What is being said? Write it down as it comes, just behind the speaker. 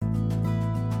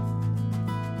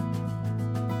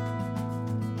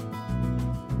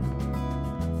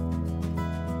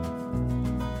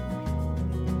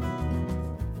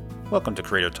Welcome to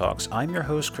Creator Talks. I'm your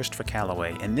host, Christopher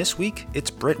Calloway, and this week, it's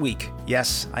Brit Week.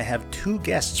 Yes, I have two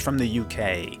guests from the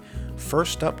UK.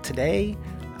 First up today,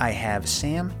 I have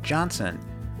Sam Johnson.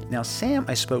 Now, Sam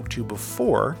I spoke to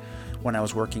before when I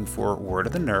was working for Word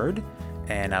of the Nerd,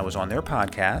 and I was on their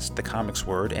podcast, The Comics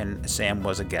Word, and Sam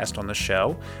was a guest on the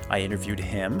show. I interviewed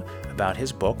him about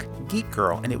his book, Geek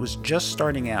Girl, and it was just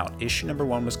starting out. Issue number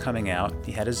 1 was coming out.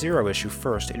 He had a 0 issue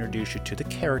first to introduce you to the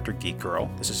character Geek Girl.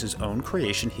 This is his own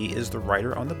creation. He is the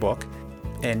writer on the book.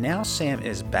 And now Sam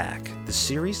is back. The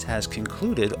series has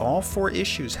concluded. All 4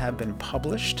 issues have been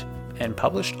published, and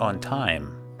published on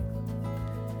time.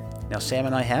 Now, Sam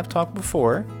and I have talked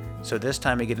before, so this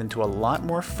time we get into a lot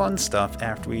more fun stuff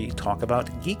after we talk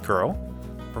about Geek Girl.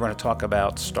 We're going to talk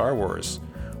about Star Wars.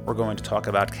 We're going to talk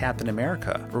about Captain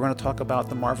America. We're going to talk about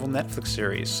the Marvel Netflix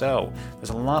series. So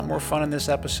there's a lot more fun in this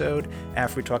episode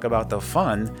after we talk about the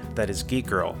fun that is Geek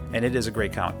Girl. And it is a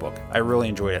great comic book. I really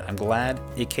enjoyed it. I'm glad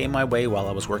it came my way while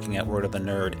I was working at Word of the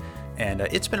Nerd. And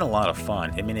it's been a lot of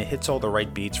fun. I mean, it hits all the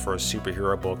right beats for a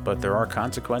superhero book, but there are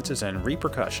consequences and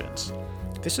repercussions.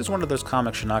 This is one of those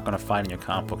comics you're not going to find in your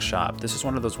comic book shop. This is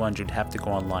one of those ones you'd have to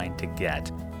go online to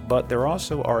get. But there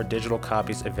also are digital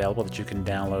copies available that you can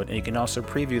download, and you can also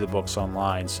preview the books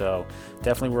online, so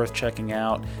definitely worth checking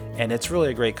out. And it's really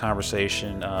a great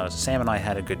conversation. Sam and I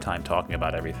had a good time talking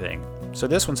about everything. So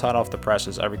this one's hot off the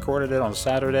presses. I recorded it on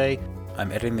Saturday.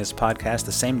 I'm editing this podcast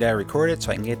the same day I recorded it,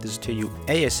 so I can get this to you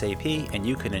ASAP, and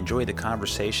you can enjoy the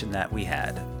conversation that we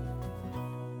had.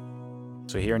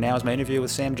 So here now is my interview with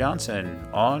Sam Johnson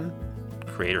on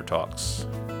Creator Talks.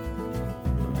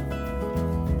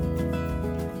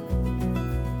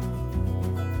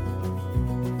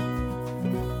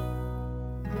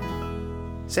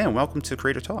 Sam, welcome to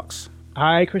Creator Talks.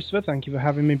 Hi, Christopher. Thank you for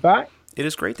having me back. It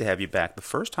is great to have you back. The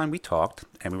first time we talked,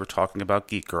 and we were talking about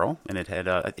Geek Girl, and it had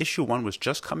issue 1 was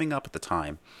just coming up at the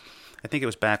time. I think it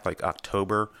was back like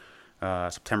September,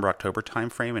 October time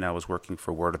frame, and I was working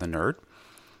for Word of the Nerd.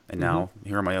 And now,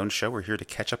 here on my own show, we're here to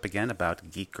catch up again about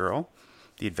Geek Girl,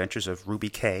 the adventures of Ruby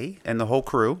Kay, and the whole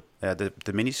crew. The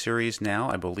miniseries now,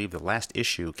 I believe the last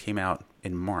issue came out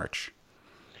in March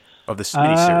of this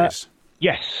miniseries.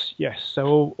 Yes.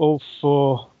 So all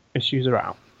 4 issues are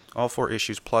out. All 4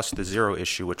 issues plus the 0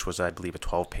 issue, which was, I believe, a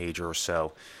 12-pager or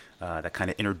so, that kind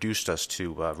of introduced us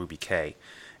to Ruby Kay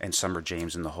and Summer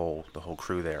James and the whole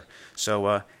crew there.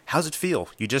 So how's it feel?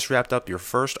 You just wrapped up your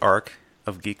first arc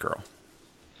of Geek Girl.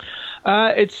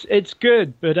 It's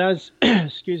good, but as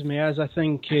as I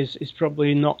think is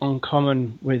probably not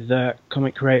uncommon with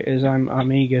comic creators,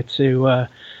 I'm eager to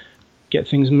get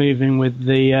things moving with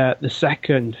the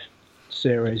second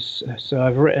series. So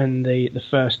I've written the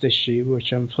first issue,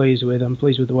 which I'm pleased with. I'm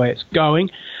pleased with the way it's going,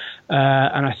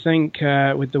 and I think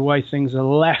with the way things are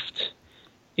left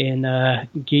in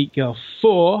Geek Girl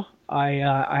 4,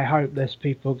 I hope there's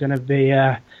people going to be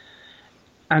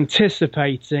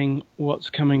anticipating what's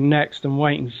coming next and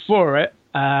waiting for it,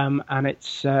 and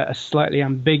it's a slightly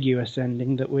ambiguous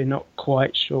ending that we're not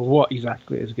quite sure what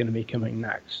exactly is going to be coming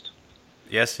next.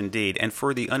 Yes, indeed. And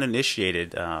for the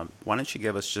uninitiated, why don't you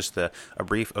give us just a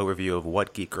brief overview of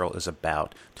what Geek Girl is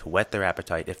about to whet their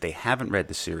appetite if they haven't read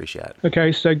the series yet?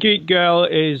 Okay, so Geek Girl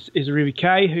is Ruby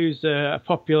Kay, who's a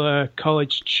popular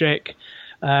college chick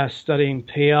studying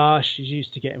PR. She's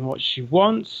used to getting what she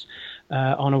wants.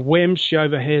 On a whim, she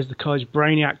overhears the college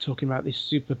brainiac talking about these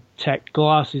super tech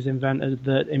glasses invented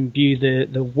that imbue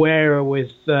the wearer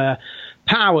with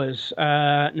powers.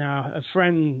 Now, a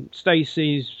friend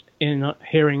Stacy's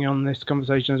hearing on this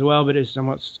conversation as well, but is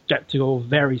somewhat skeptical,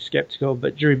 very skeptical.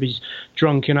 But Ruby's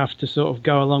drunk enough to sort of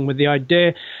go along with the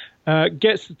idea.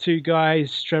 Gets the 2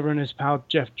 guys, Trevor and his pal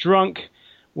Jeff, drunk,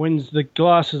 wins the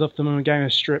glasses off them in a game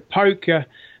of strip poker.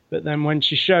 But then when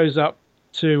she shows up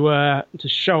to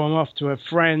show them off to her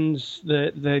friends,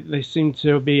 they seem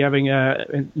to be having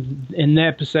in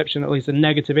their perception at least, a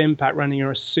negative impact, running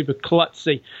her super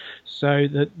klutzy. So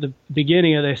the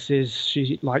beginning of this is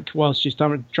she, like, whilst she's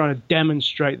trying to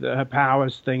demonstrate that her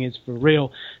powers thing is for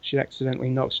real, she accidentally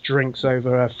knocks drinks over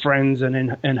her friends,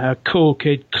 and in her cool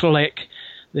kid clique,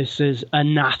 this is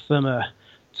anathema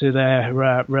to their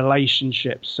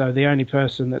relationships. So the only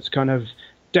person that's kind of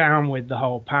down with the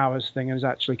whole powers thing and is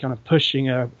actually kind of pushing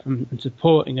her and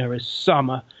supporting her is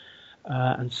Summer.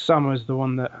 And Summer is the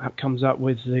one that comes up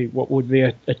with what would be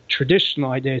a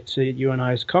traditional idea to you and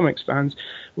I as comics fans,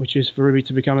 which is for Ruby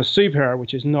to become a superhero,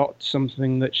 which is not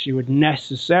something that she would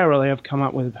necessarily have come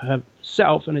up with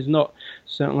herself, and is not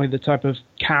certainly the type of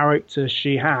character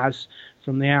she has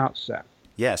from the outset.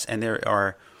 Yes, and there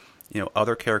are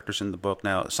other characters in the book.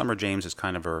 Now, Summer James is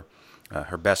kind of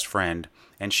her best friend,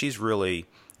 and she's really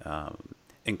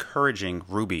encouraging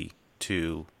Ruby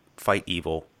to fight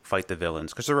evil, fight the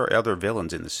villains, because there are other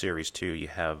villains in the series too. You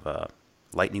have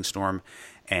Lightning Storm,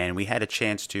 and we had a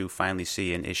chance to finally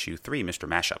see in issue 3 Mr.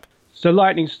 Mashup. So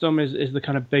Lightning Storm is the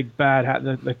kind of big bad,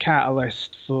 the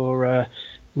catalyst for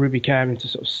Ruby Kay having to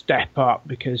sort of step up,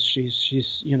 because she's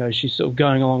sort of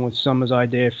going along with Summer's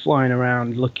idea, flying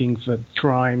around looking for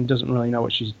crime, doesn't really know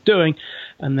what she's doing,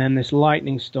 and then this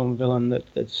Lightning Storm villain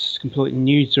that's completely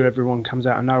new to everyone comes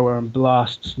out of nowhere and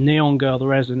blasts Neon Girl, the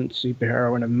resident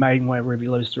superhero, in a main where Ruby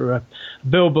lives, through a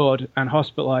billboard and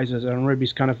hospitalizes her, and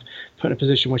Ruby's kind of put in a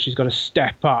position where she's got to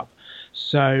step up.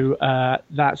 So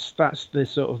that's the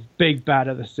sort of big bad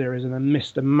of the series, and then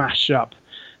Mr. Mashup,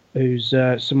 who's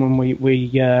someone we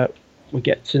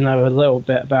get to know a little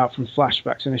bit about from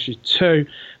flashbacks in issue 2,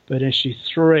 but issue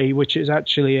 3, which is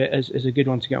actually is a good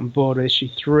one to get on board. Issue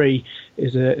 3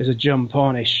 is a jump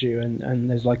on issue, and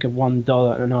there's like a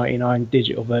 $1.99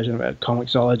 digital version of it at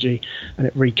Comixology, and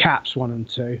it recaps 1 and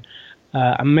 2.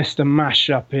 And Mr.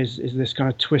 Mashup is this kind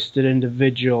of twisted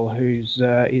individual who's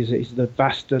he's the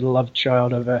bastard love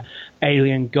child of a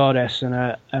alien goddess and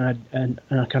a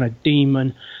kind of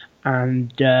demon,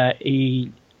 and he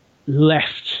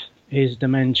left his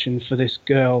dimension for this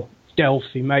girl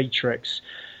Delphi Matrix.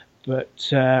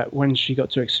 But when she got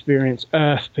to experience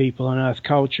Earth people and Earth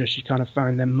culture, she kind of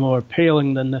found them more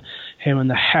appealing than him and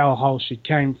the hellhole she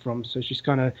came from. So she's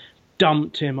kind of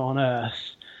dumped him on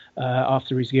Earth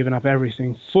after he's given up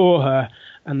everything for her,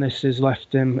 and this has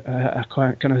left him a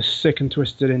kind of sick and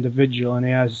twisted individual, and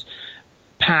he has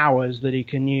powers that he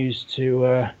can use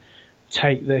to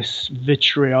take this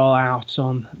vitriol out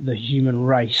on the human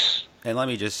race. And let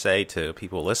me just say to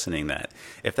people listening that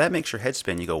if that makes your head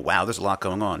spin, you go, wow, there's a lot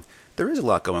going on. There is a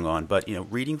lot going on, but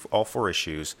reading all 4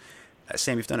 issues,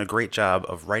 Sam, you've done a great job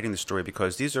of writing the story,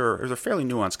 because these are fairly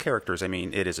nuanced characters. I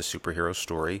mean, it is a superhero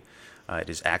story. It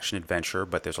is action-adventure,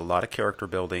 but there's a lot of character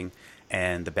building,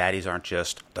 and the baddies aren't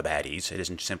just the baddies. It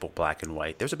isn't simple black and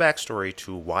white. There's a backstory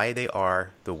to why they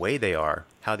are the way they are,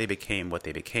 how they became what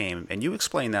they became, and you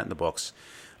explain that in the books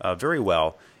very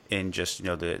well in just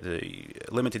the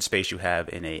limited space you have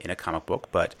in a comic book.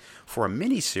 But for a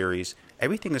mini-series,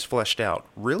 everything is fleshed out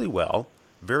really well,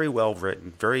 very well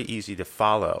written, very easy to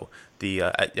follow.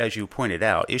 As you pointed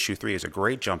out, issue 3 is a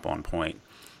great jump-on point.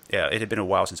 Yeah, it had been a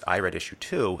while since I read issue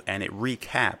 2, and it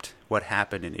recapped what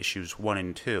happened in issues 1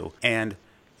 and 2. And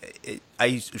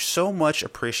I so much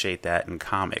appreciate that in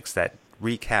comics, that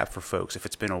recap for folks, if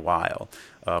it's been a while,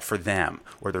 for them,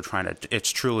 or they're trying to,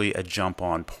 it's truly a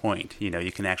jump-on point.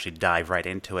 You can actually dive right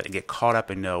into it and get caught up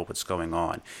and know what's going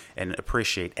on, and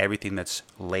appreciate everything that's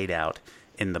laid out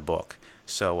in the book.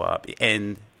 So,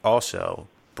 and also,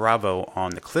 bravo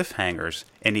on the cliffhangers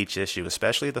in each issue,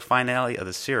 especially the finale of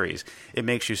the series. It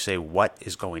makes you say, what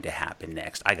is going to happen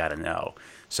next? I gotta know.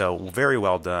 So very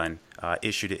well done,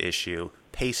 issue to issue.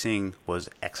 Pacing was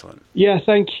excellent. Yeah,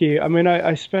 thank you. I mean,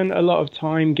 I spent a lot of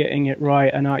time getting it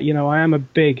right, and I am a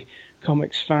big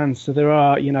comics fan, so there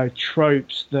are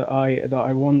tropes that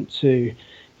I want to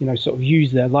sort of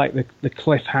use there, like the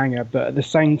cliffhanger, but at the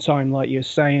same time, like you're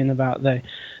saying about the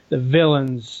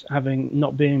villains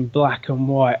not being black and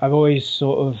white, I've always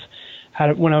sort of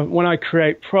had, when I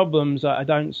create problems, I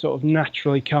don't sort of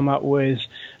naturally come up with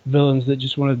villains that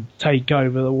just want to take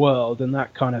over the world and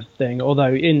that kind of thing.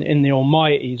 Although in the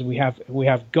Almighties we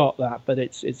have got that, but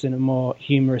it's in a more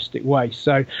humoristic way.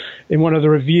 So in one of the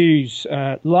reviews,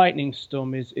 Lightning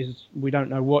Storm is we don't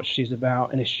know what she's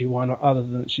about in issue 1, other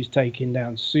than she's taking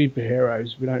down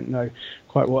superheroes. We don't know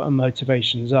quite what her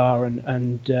motivations are,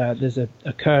 and there's a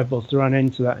curveball thrown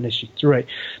into that in issue 3.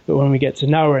 But when we get to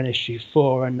know her in issue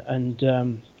 4,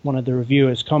 and one of the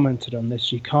reviewers commented on this,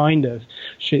 the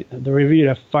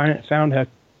reviewer found her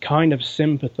kind of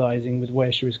sympathizing with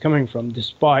where she was coming from,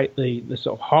 despite the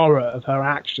sort of horror of her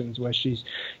actions, where she's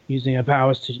using her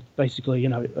powers to basically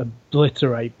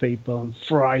obliterate people and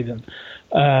fry them.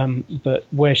 But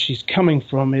where she's coming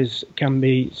from can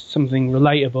be something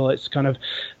relatable.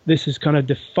 This is kind of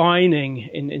defining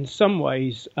in some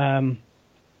ways of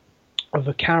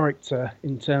a character,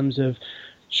 in terms of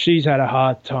she's had a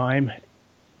hard time.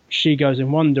 She goes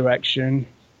in one direction,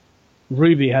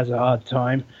 Ruby has a hard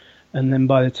time, and then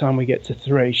by the time we get to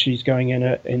 3, she's going in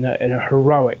a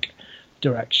heroic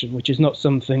direction, which is not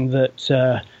something that,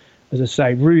 as I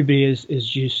say, Ruby is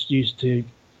just used to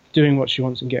doing what she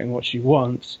wants and getting what she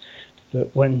wants.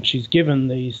 But when she's given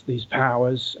these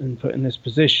powers and put in this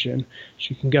position,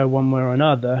 she can go one way or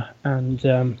another.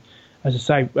 And as I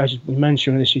say, as we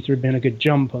mentioned, with issue 3 being a good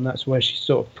jump on, that's where she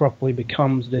sort of properly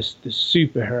becomes this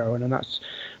superhero, and that's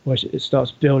where it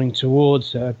starts building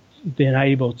towards her been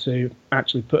able to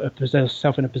actually put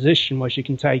herself in a position where she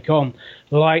can take on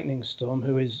Lightning Storm,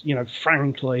 who is,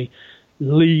 frankly,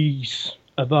 leagues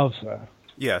above her.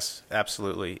 Yes,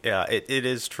 absolutely. Yeah, it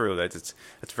is true that it's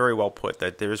very well put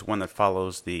that there's one that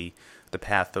follows the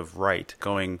path of right,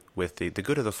 going with the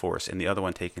good of the Force, and the other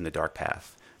one taking the dark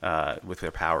path with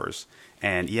their powers.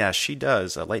 And yeah, she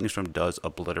does. Lightning Storm does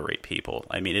obliterate people.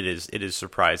 I mean, it is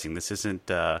surprising. This isn't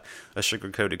a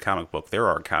sugar-coated comic book. There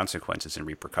are consequences and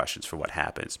repercussions for what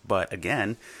happens. But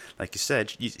again, like you said,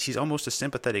 she's almost a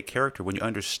sympathetic character when you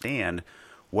understand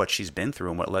what she's been through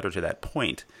and what led her to that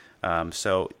point.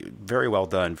 So very well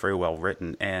done, very well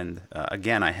written. And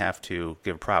again, I have to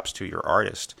give props to your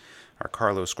artist. Our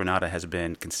Carlos Granada has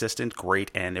been consistent,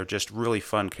 great, and they're just really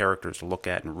fun characters to look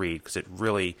at and read because it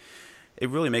really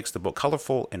makes the book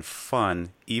colorful and fun,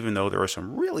 even though there are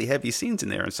some really heavy scenes in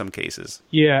there in some cases.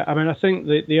 Yeah, I mean, I think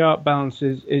the art balance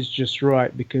is just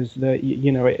right because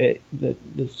the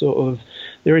sort of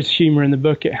there is humor in the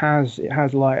book. It has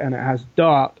light and it has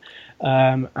dark,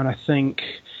 and I think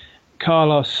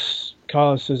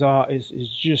Carlos's art is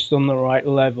just on the right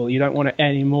level. You don't want it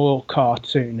any more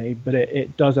cartoony, but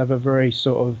it does have a very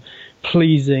sort of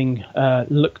pleasing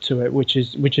look to it, which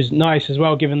is nice as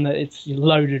well, given that it's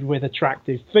loaded with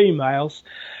attractive females,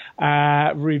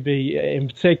 Ruby in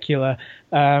particular,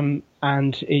 and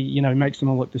he, makes them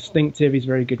all look distinctive. He's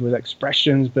very good with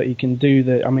expressions, but he can do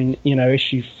the. I mean,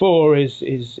 issue 4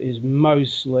 is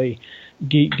mostly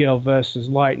Geek Girl versus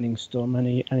Lightning Storm, and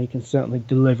he can certainly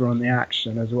deliver on the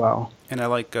action as well. And I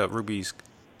like Ruby's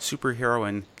superhero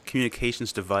and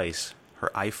communications device, her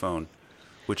iPhone,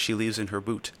 which she leaves in her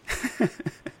boot.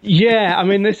 Yeah, I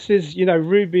mean, this is,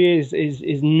 Ruby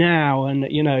is now, and,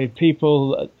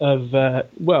 people of,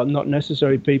 not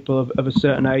necessarily people of a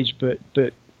certain age, but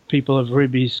people of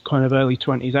Ruby's kind of early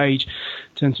 20s age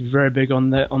tend to be very big on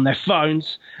their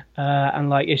phones. And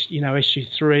like, issue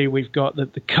 3, we've got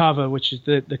the cover, which is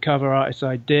the cover artist's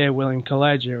idea, William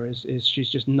Colegger, is she's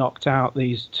just knocked out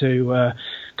these two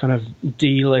kind of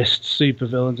D-list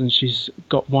supervillains, and she's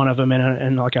got one of them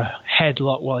in like a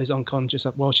headlock while he's unconscious,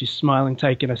 while she's smiling,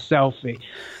 taking a selfie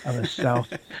of herself.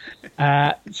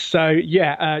 I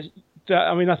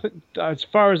mean, I think as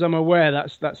far as I'm aware,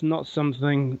 that's not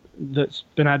something that's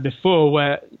been had before,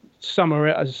 where Summer,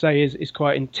 as I say, is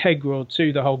quite integral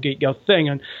to the whole Geek Girl thing,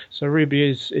 and so Ruby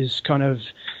is kind of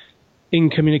in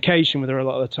communication with her a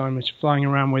lot of the time. She's flying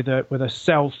around with a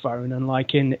cell phone, and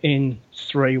like in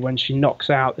 3, when she knocks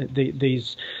out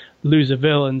these loser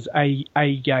villains,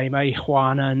 A-Game,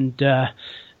 A-Juan, and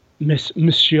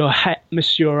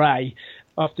Monsieur A.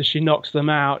 After she knocks them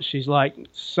out, she's like,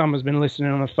 Summer's been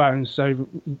listening on the phone, so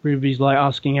Ruby's like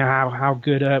asking her how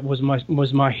good was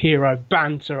my hero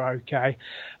banter, okay?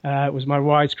 Was my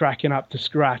wisecracking up to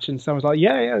scratch? And Summer's like,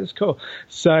 yeah, it's cool.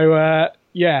 So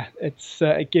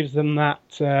it gives them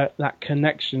that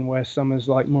connection where Summer's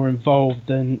like more involved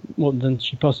than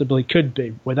she possibly could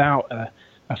be without a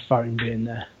phone being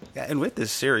there. Yeah, and with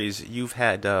this series, you've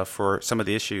had for some of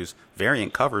the issues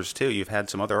variant covers too. You've had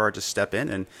some other artists step in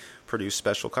and produce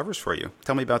special covers for you.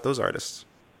 Tell me about those artists.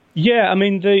 Yeah, I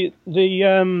mean the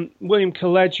William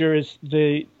Colegger is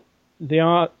the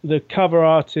cover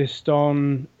artist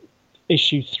on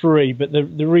issue 3, but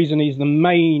the reason he's the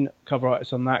main cover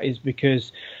artist on that is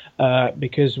because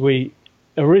we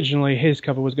originally his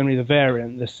cover was going to be the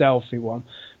variant, the selfie one,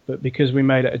 but because we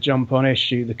made it a jump on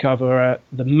issue,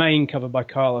 the main cover by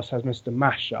Carlos has Mr.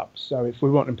 Mashup. So if we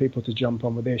wanted people to jump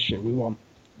on with the issue, we want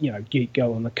Geek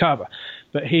Girl on the cover.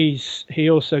 But he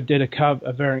also did a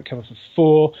variant cover for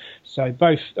 4. So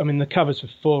both, I mean, the covers for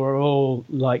 4 are all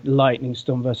like Lightning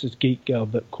Storm versus Geek Girl,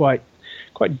 but quite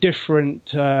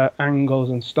different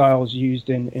angles and styles used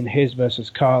in his versus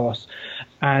Carlos.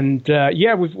 And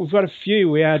we've got a few.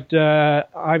 We had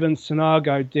Ivan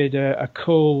Sanago did a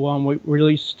cool one we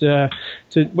released to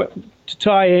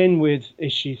tie in with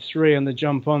issue 3 on the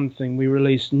Jump On thing. We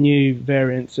released new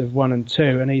variants of 1 and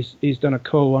 2, and he's done a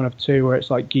cool one of 2 where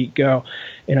it's like Geek Girl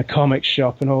in a comic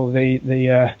shop and all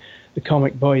the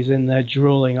comic boys in there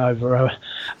drooling over her.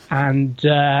 And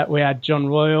we had John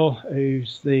Royal,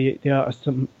 who's the artist,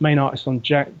 the main artist on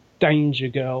Danger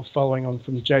Girl, following on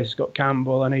from J. Scott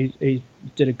Campbell, and he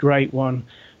did a great one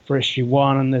for issue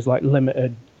 1, and there's like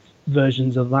limited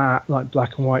versions of that, like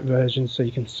black and white versions, so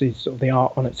you can see sort of the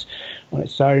art on its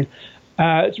own.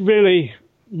 It's really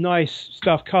nice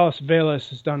stuff. Carlos Villas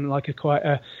has done like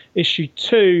issue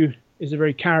 2 is a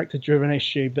very character driven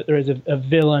issue, but there is a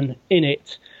villain in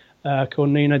it called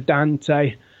Nina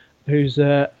Dante, who's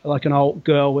like an alt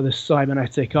girl with a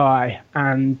cybernetic eye,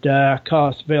 and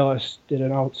Carlos Villas did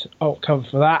an alt cover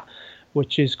for that,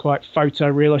 which is quite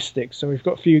photorealistic. So we've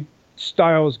got a few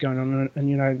styles going on, and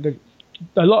you know,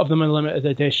 a lot of them are limited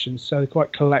editions, so they're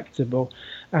quite collectible.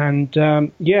 And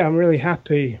yeah, I'm really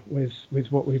happy with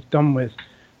what we've done with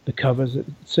the covers.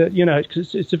 It's you know,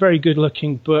 cause it's a very good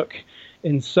looking book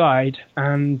inside,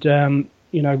 and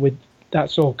you know, with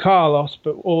that's all Carlos,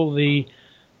 but all the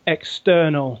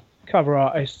external cover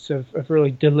artists have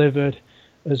really delivered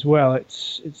as well.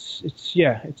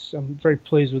 I'm very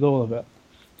pleased with all of it.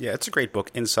 Yeah, it's a great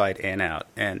book inside and out.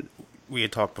 And we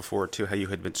had talked before, too, how you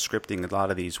had been scripting a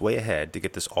lot of these way ahead to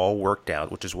get this all worked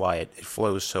out, which is why it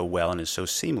flows so well and is so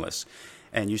seamless.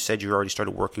 And you said you already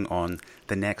started working on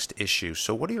the next issue.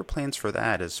 So what are your plans for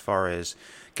that as far as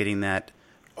getting that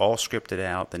all scripted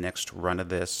out, the next run of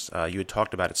this? You had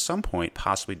talked about at some point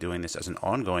possibly doing this as an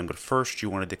ongoing, but first you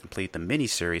wanted to complete the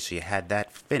miniseries, so you had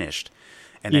that finished,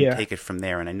 and then take it from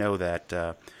there. And I know that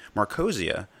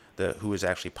Marcosia, who is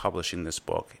actually publishing this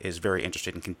book, is very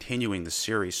interested in continuing the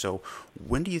series. So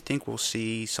when do you think we'll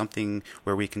see something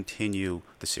where we continue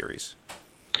the series?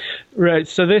 Right.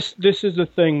 So this is the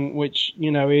thing which,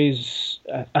 you know, is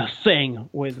a thing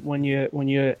with when you're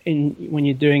doing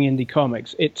indie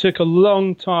comics. It took a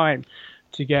long time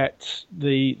to get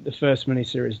the first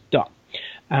miniseries done,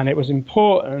 and it was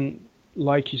important,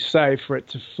 like you say, for it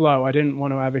to flow. I didn't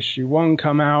want to have issue 1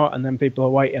 come out and then people are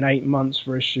waiting 8 months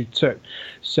for issue 2.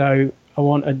 So I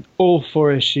wanted all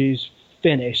 4 issues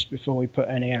finished before we put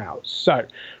any out. So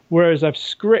whereas I've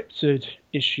scripted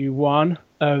issue 1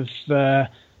 of the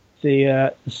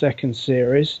second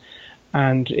series,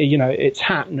 and you know, it's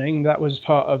happening. That was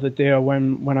part of the deal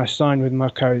when I signed with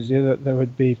Marcosia, that there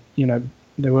would be, you know,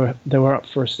 they were up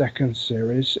for a second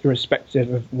series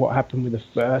irrespective of what happened with the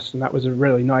first, and that was a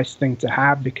really nice thing to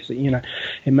have, because it, you know,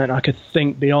 it meant I could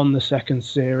think beyond the second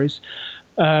series.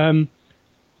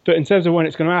 But in terms of when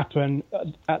it's going to happen,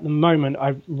 at the moment,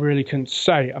 I really couldn't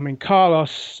say. I mean,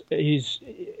 Carlos is,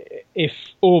 if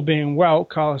all being well,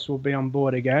 Carlos will be on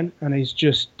board again, and he's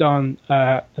just done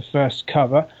the first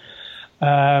cover.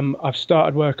 I've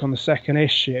started work on the second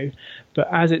issue,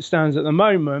 but as it stands at the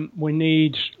moment, we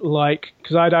need, like,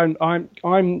 because I'm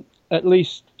at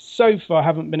least so far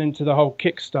haven't been into the whole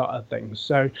Kickstarter thing.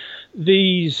 So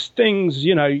these things,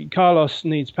 you know, Carlos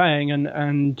needs paying,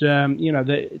 and you know,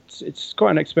 it's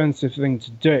quite an expensive thing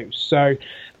to do. So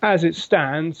as it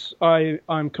stands,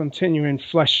 I'm continuing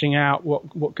fleshing out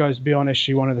what goes beyond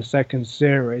issue 1 of the second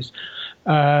series.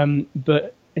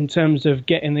 But in terms of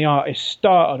getting the artist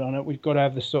started on it, we've got to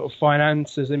have the sort of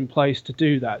finances in place to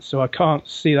do that. So I can't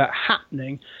see that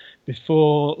happening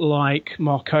before, like,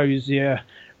 Marcosia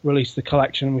release the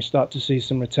collection and we start to see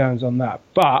some returns on that.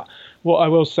 But what I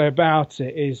will say about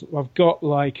it is I've got,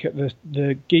 like, the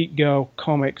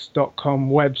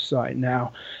geekgirlcomics.com website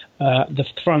now. The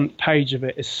front page of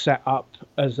it is set up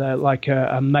as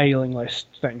a mailing list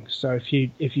thing. So if you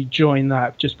join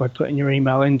that just by putting your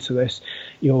email into this,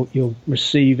 you'll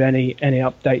receive any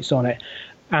updates on it.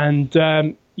 And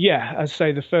yeah, as I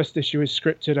say, the first issue is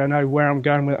scripted. I know where I'm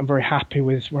going with it. I'm very happy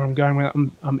with where I'm going with it.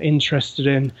 I'm interested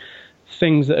in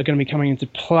things that are going to be coming into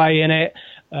play in it.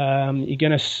 You're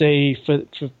going to see, for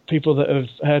people that have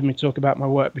heard me talk about my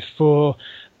work before,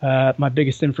 my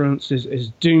biggest influence is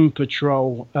Doom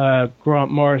Patrol,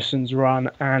 Grant Morrison's run,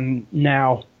 and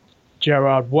now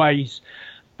Gerard Way's.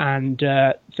 And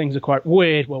things are quite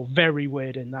weird, well, very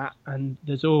weird in that. And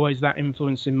there's always that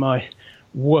influence in my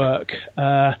work.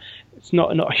 It's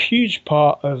not a huge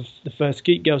part of the first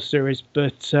Geek Girl series,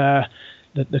 but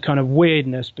the kind of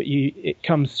weirdness, but it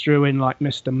comes through in, like,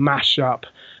 Mr. Mashup.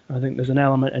 I think there's an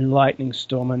element in Lightning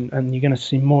Storm, and you're going to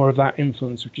see more of that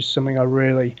influence, which is something I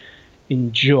really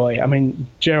enjoy. I mean,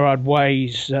 Gerard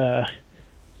Way's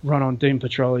run on Doom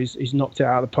Patrol, he's knocked it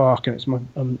out of the park, and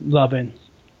I'm loving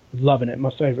it.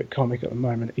 My favorite comic at the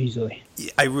moment, easily.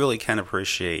 I really can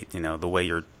appreciate, you know, the way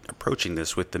you're approaching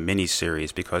this with the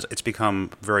miniseries, because it's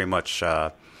become very much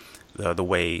the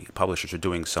way publishers are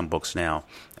doing some books now,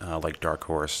 like Dark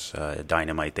Horse,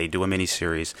 Dynamite. They do a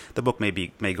miniseries. The book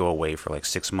may go away for like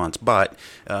 6 months, but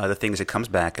the thing is, it comes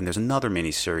back and there's another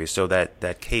miniseries, so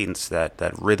that cadence,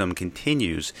 that rhythm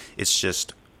continues. It's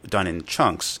just done in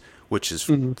chunks, which is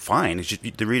fine. It's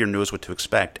just, the reader knows what to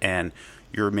expect, and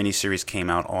your miniseries came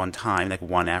out on time, like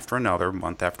one after another,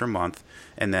 month after month,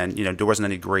 and then, you know, there wasn't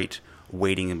any great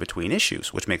waiting in between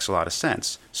issues, which makes a lot of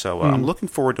sense. So I'm looking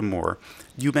forward to more.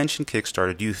 You mentioned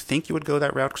Kickstarter. Do you think you would go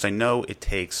that route? Because I know it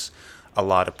takes a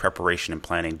lot of preparation and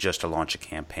planning just to launch a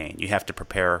campaign. You have to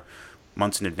prepare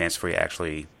months in advance before you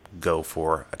actually go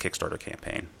for a Kickstarter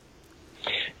campaign.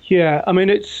 Yeah, I mean,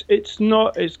 it's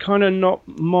kind of not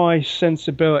my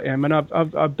sensibility. I mean,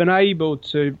 I've been able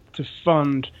to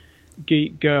fund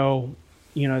Geek Girl,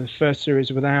 the first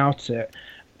series without it,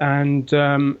 and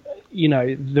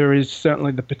there is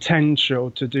certainly the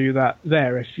potential to do that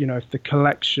there if the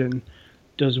collection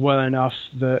does well enough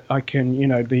that I can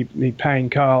be paying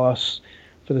Carlos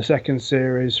for the second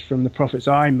series from the profits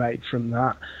I make from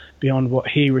that, beyond what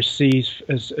he receives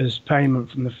as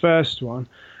payment from the first one.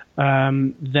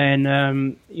 Then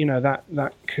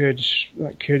that could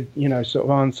sort of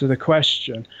answer the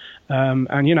question,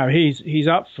 and he's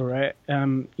up for it,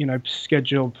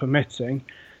 schedule permitting.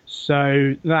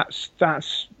 So that's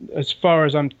as far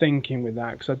as I'm thinking with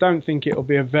that, because I don't think it'll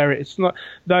be it's not,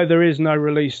 though there is no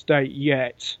release date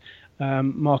yet.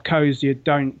 Marcosia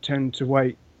don't tend to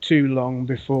wait too long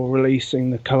before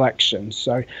releasing the collection,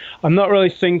 so I'm not really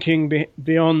thinking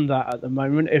beyond that at the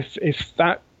moment. If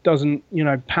that doesn't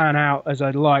pan out as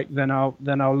I'd like, then I'll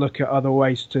look at other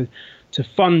ways to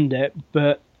fund it.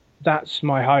 But that's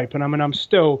my hope, and I'm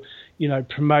still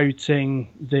promoting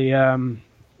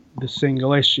the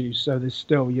single issue, so there's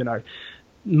still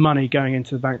money going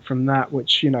into the bank from that,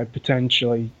 which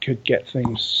potentially could get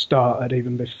things started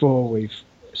even before we've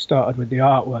started with the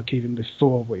artwork, even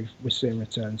before we're seeing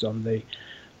returns on the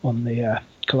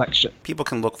collection. People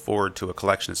can look forward to a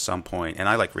collection at some point, and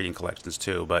I like reading collections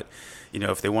too, but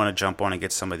if they want to jump on and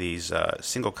get some of these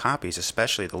single copies,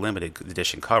 especially the limited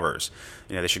edition covers,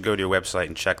 they should go to your website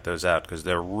and check those out, because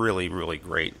they're really, really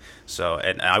great. So,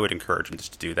 and I would encourage them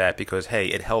just to do that, because hey,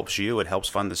 it helps you, it helps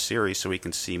fund the series so we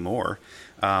can see more.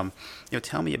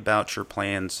 Tell me about your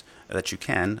plans that you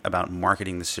can about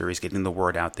marketing the series, getting the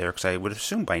word out there, because I would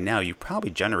assume by now you probably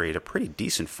generate a pretty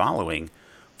decent following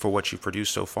for what you've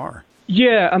produced so far.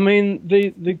 Yeah, I mean,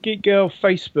 the Geek Girl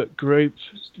Facebook group,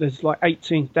 there's like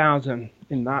 18,000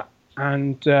 in that.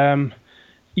 And,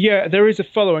 there is a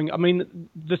following. I mean,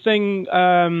 the thing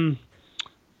that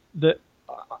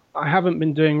I haven't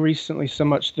been doing recently so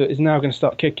much that is now going to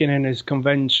start kicking in is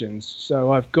conventions.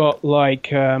 So I've got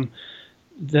like...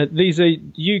 these are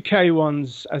UK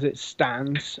ones as it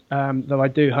stands, though I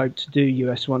do hope to do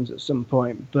US ones at some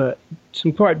point. But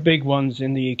some quite big ones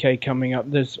in the UK coming up.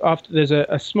 There's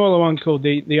a smaller one called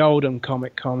the Oldham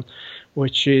Comic Con,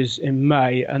 which is in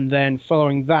May, and then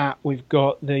following that we've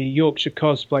got the Yorkshire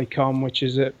Cosplay Con, which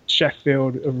is at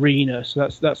Sheffield Arena, so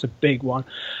that's a big one,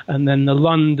 and then the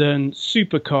London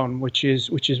Supercon, which is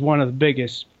one of the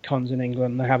biggest cons in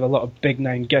England. They have a lot of big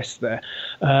name guests there.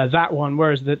 That one,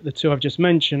 whereas the two I've just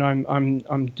mentioned,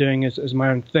 I'm doing as my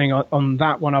own thing. On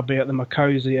that one, I'll be at the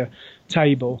Marcosia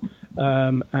table,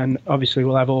 and obviously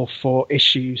we'll have all 4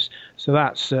 issues. So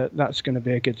that's going to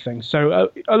be a good thing. So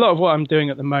a lot of what I'm doing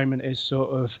at the moment is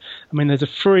sort of, there's a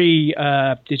free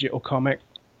digital comic.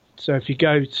 So if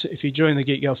you join the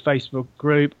Geek Girl Facebook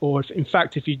group, or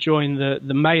if you join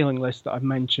the mailing list that I've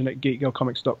mentioned at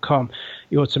geekgirlcomics.com,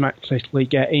 you automatically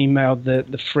get emailed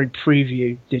the free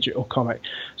preview digital comic.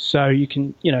 So you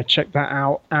can check that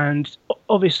out. And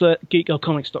obviously at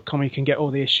geekgirlcomics.com you can get all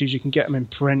the issues. You can get them in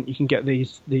print. You can get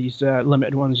these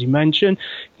limited ones you mentioned.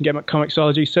 You can get them at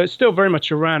Comixology. So it's still very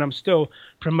much around. I'm still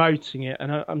promoting it,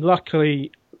 and I'm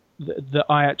luckily that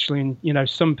I actually,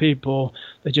 some people,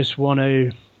 they just want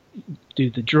to do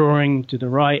the drawing, do the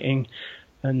writing,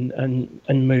 and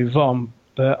move on.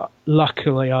 But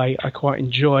luckily, I quite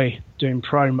enjoy doing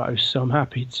promos, so I'm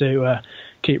happy to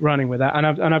keep running with that.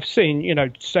 And I've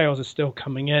seen, sales are still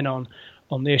coming in on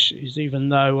the issues, even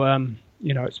though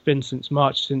it's been since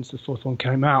March since the 4th one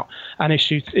came out. And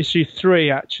issue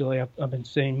 3, actually, I've been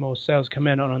seeing more sales come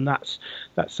in on, and that's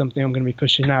something I'm going to be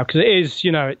pushing now, because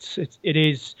it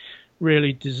is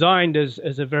really designed as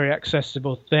a very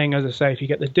accessible thing. As I say, if you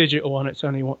get the digital one, it's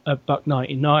only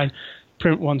 $1.99.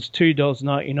 Print one's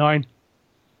 $2.99.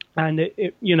 And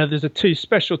there's a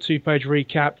special 2-page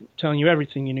recap telling you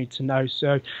everything you need to know.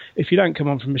 So if you don't come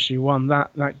on from issue 1,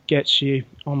 that gets you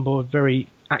on board very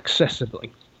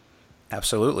accessibly.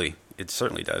 Absolutely, it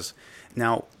certainly does.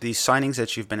 Now, the signings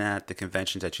that you've been at, the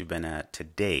conventions that you've been at to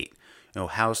date,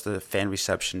 how's the fan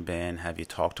reception been? Have you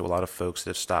talked to a lot of folks that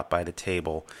have stopped by the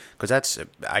table? Because that's,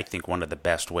 I think, one of the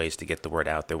best ways to get the word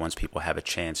out there once people have a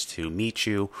chance to meet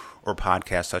you, or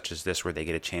podcasts such as this where they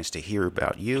get a chance to hear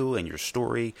about you and your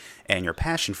story and your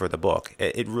passion for the book.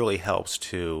 It really helps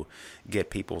to get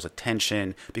people's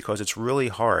attention, because it's really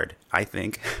hard, I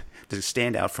think, to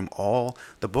stand out from all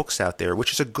the books out there,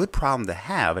 which is a good problem to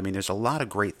have. There's a lot of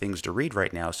great things to read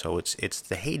right now, so it's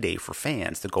the heyday for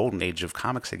fans, the golden age of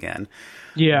comics again.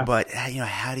 Yeah. But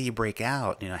how do you break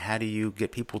out? How do you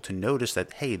get people to notice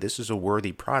that, hey, this is a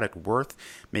worthy product, worth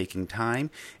making time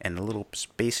and a little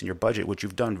space in your budget, which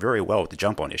you've done very well with the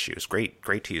Jump On issues.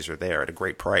 Great teaser there at a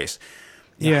great price.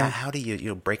 Yeah. How do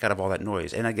you break out of all that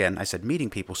noise? And again, I said meeting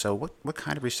people. So what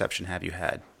kind of reception have you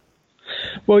had?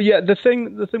 Well, yeah, the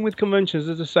thing with conventions,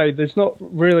 as I say, there's not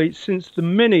really since the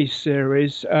mini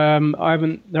series. There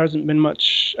hasn't been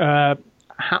much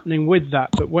happening with that.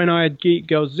 But when I had Geek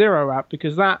Girl Zero out,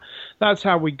 because that's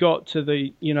how we got to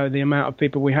the amount of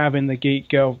people we have in the Geek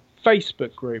Girl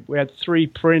Facebook group. We had 3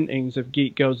 printings of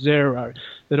Geek Girl Zero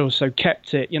that also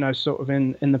kept it, sort of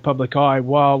in the public eye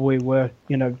while we were,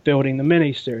 building the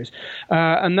mini series.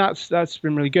 And that's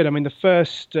been really good. I mean, the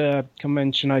first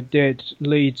convention I did,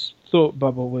 Leeds Thought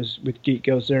Bubble, was with Geek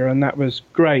Girl Zero, and that was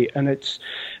great. And it's,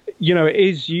 it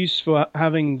is useful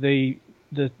having the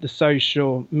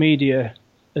social media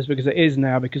as big as it is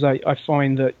now, because I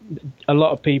find that a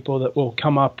lot of people that will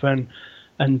come up and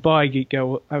buy Geek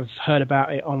Girl have heard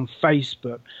about it on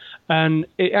Facebook. And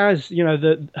it has,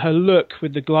 her look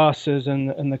with the glasses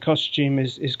and the costume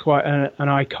is quite an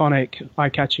iconic,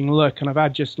 eye-catching look. And I've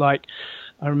had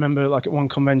I remember like at one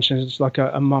convention, it's like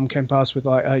a mum came past with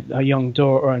like a young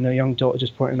daughter, and a young daughter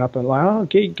just pointing up and like, oh,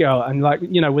 Geek Girl. And like,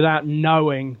 without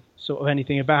knowing sort of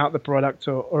anything about the product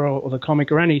or the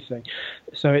comic or anything.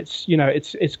 So it's,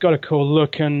 it's got a cool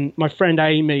look. And my friend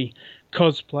Amy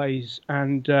cosplays,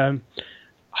 and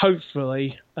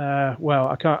hopefully,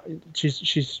 I can't.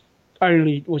 She's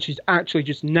actually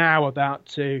just now about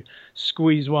to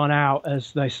squeeze one out,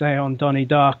 as they say on Donnie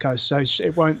Darko. So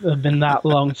it won't have been that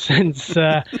long since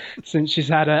she's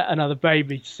had another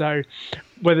baby. So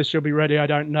whether she'll be ready, I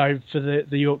don't know, for the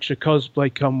Yorkshire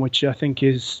Cosplay Con, which I think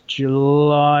is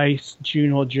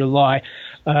June or July.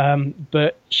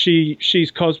 But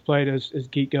she's cosplayed as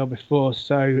Geek Girl before.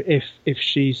 So if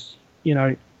she's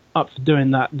up for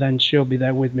doing that, then she'll be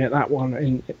there with me at that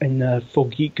one in a full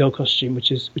Geek Girl costume,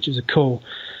 which is a cool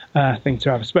thing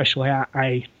to have, especially at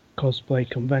a cosplay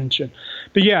convention.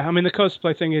 But yeah, I mean, the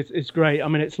cosplay thing is great. I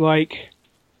mean, it's like,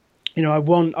 I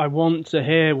want to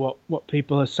hear what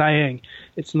people are saying.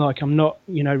 It's like I'm not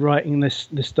writing this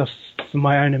stuff for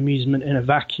my own amusement in a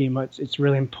vacuum. It's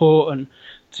really important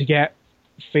to get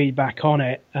feedback on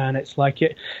it. And it's like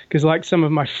it, because like some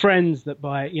of my friends that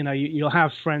buy it, you'll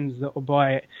have friends that will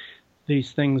buy it,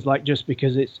 these things, like just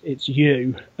because it's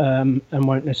you, and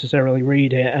won't necessarily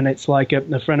read it. And it's like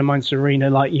a friend of mine, Serena,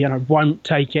 like won't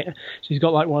take it. She's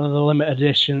got like one of the limited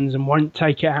editions and won't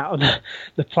take it out of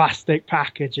the plastic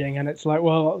packaging. And it's like,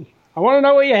 well, I want to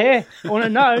know what you hear. I want to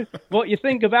know what you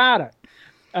think about it.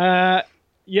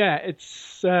 Yeah,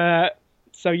 it's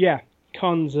so yeah,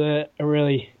 cons are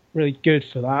really good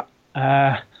for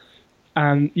that.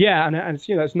 And yeah, and it's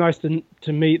it's nice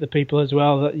to meet the people as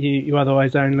well that you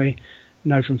otherwise only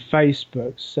know from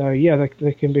Facebook. So yeah,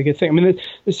 they can be a good thing. I mean,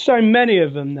 there's so many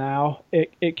of them now.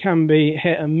 It can be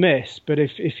hit and miss, but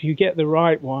if you get the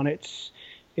right one, it's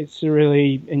a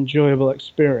really enjoyable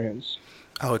experience.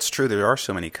 Oh, it's true. There are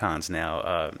so many cons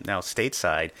now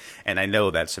stateside, and I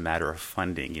know that's a matter of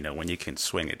funding, when you can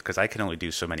swing it, because I can only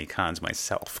do so many cons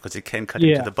myself, because it can cut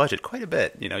into the budget quite a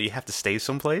bit. You have to stay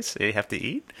someplace, you have to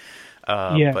eat.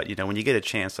 But, when you get a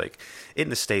chance, like in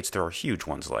the States, there are huge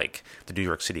ones like the New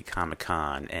York City Comic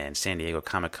Con and San Diego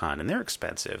Comic Con, and they're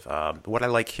expensive. What I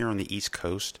like here on the East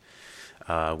Coast,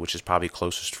 which is probably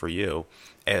closest for you,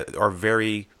 are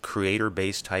very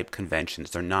creator-based type conventions.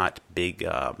 They're not big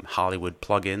Hollywood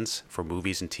plugins for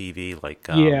movies and TV like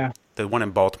the one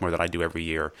in Baltimore that I do every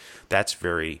year. That's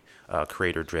very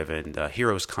creator-driven. The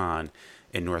Heroes Con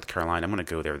in North Carolina, I'm going to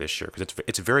go there this year because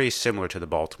it's very similar to the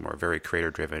Baltimore, very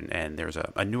creator-driven. And there's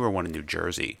a newer one in New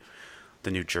Jersey,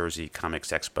 the New Jersey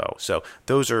Comics Expo. So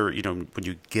those are, when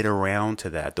you get around to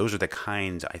that, those are the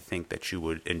kinds I think that you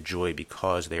would enjoy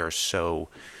because they are so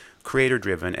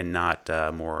creator-driven and not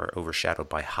more overshadowed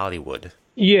by Hollywood.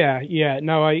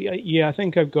 I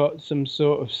think I've got some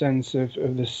sort of sense of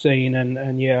the scene, and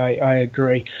I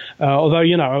agree. Although,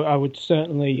 I would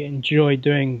certainly enjoy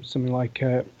doing something like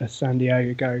a San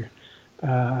Diego.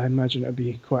 I imagine it would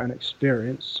be quite an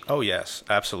experience. Oh, yes,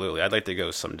 absolutely. I'd like to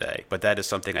go someday, but that is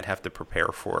something I'd have to prepare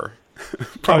for.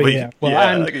 Probably,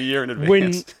 like a year in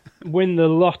advance. Win the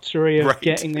lottery of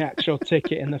getting the actual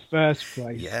ticket in the first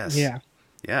place. Yes.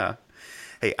 Yeah.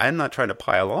 Hey, I'm not trying to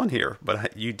pile on here,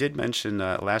 but you did mention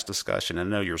last discussion, I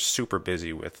know you're super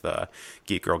busy with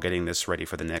Geek Girl getting this ready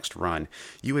for the next run.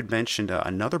 You had mentioned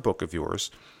another book of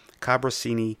yours,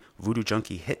 Cabrasini Voodoo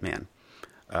Junkie Hitman,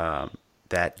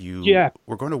 that you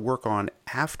were going to work on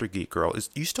after Geek Girl. Do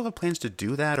you still have plans to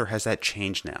do that, or has that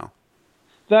changed now?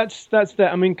 That's that.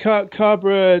 I mean,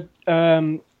 Cabra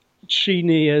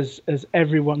Chini as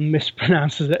everyone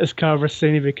mispronounces it as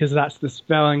Cabracini because that's the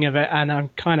spelling of it, and I'm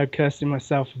kind of cursing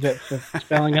myself a bit for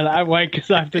spelling it that way because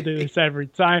I have to do this every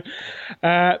time.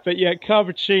 But yeah,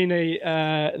 Cabracini,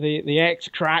 the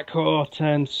ex-crack whore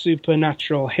turned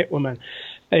supernatural hitwoman,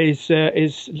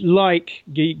 is like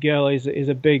Geek Girl is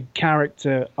a big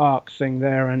character arc thing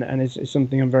there, and is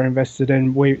something I'm very invested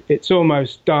in. It's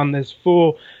almost done. There's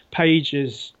 4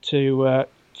 pages to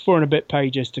 4 and a bit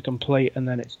pages to complete, and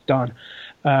then it's done.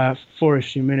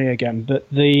 4-issue mini again. But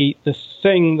the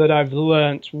thing that I've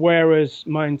learnt, whereas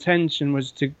my intention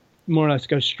was to more or less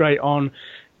go straight on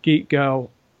Geek Girl,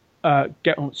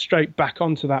 get on straight back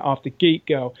onto that after Geek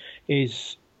Girl,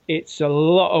 is it's a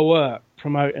lot of work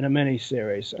promoting a mini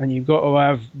series, and you've got to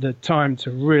have the time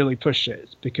to really push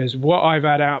it, because what I've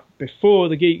had out before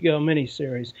the Geek Girl mini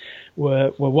series were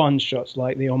one shots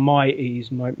like the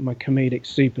Almighties, my comedic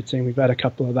super team. We've had a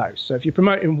couple of those. So if you're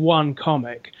promoting one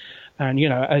comic, and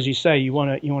as you say, you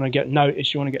want to get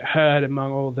noticed, you want to get heard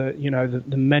among all the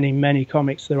the many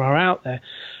comics there are out there.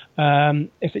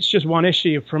 If it's just one issue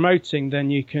you're promoting, then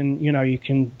you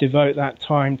can devote that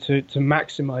time to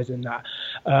maximizing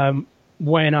that.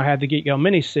 When I had the Geek Girl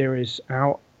miniseries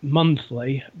out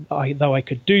monthly, though I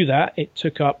could do that, it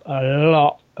took up a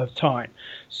lot of time.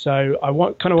 So I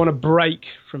kind of want to break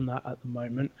from that at the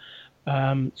moment.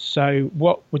 So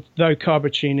though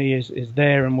Cabracini is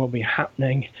there and will be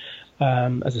happening,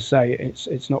 as I say,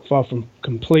 it's not far from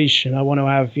completion. I want to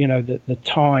have the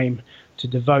time to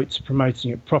devote to promoting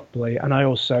it properly, and I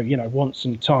also want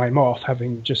some time off,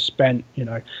 having just spent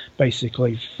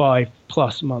basically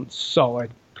 5+ months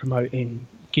solid promoting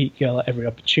Geek Girl at every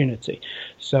opportunity.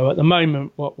 So at the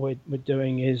moment, what we're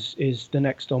doing is the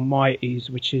next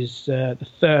Almighties, which is the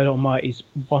third Almighties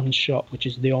one shot, which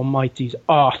is the Almighties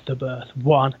Afterbirth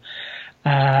 1,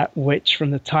 which from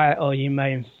the title you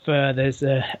may infer there's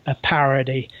a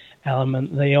parody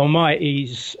element. The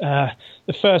Almighties,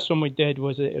 the first one we did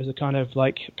was a kind of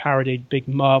like parodied big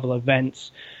Marvel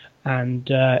events, and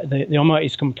the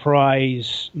Almighties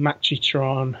comprise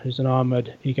Maxitron, who's an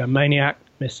armored egomaniac;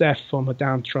 Miss F, former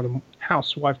downtrodden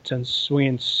housewife turned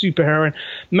swinging superheroine;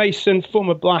 Mason,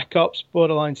 former Black Ops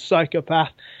borderline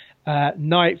psychopath;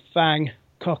 Night Fang,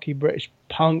 cocky British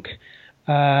punk /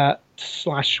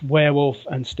 werewolf;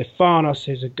 and Stefanos,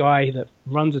 who's a guy that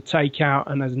runs a takeout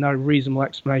and has no reasonable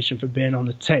explanation for being on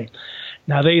the team.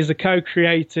 Now, these are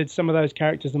co-created. Some of those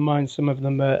characters are mine, some of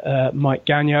them are Mike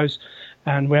Gagno's,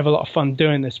 and we have a lot of fun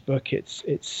doing this book. It's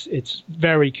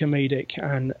very comedic,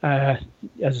 and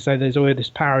as I say, there's always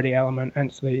this parody element,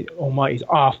 hence the Almighty's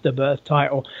Afterbirth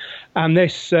title. And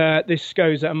this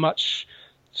goes at a much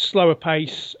slower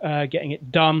pace, getting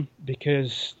it done,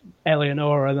 because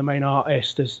Eleonora, the main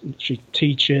artist, she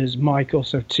teaches, Mike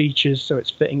also teaches, so it's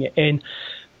fitting it in.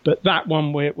 But that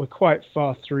one we're quite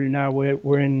far through now.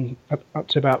 We're in up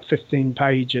to about 15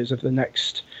 pages of the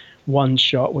next one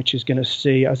shot, which is going to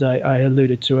see, as I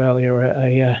alluded to earlier,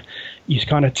 a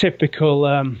kind of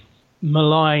typical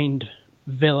maligned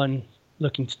villain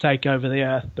looking to take over the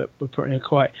Earth, but we're putting a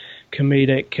quite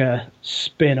comedic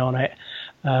spin on it.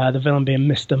 The villain being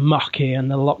Mr. Mucky, and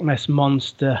the Loch Ness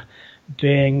Monster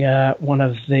being one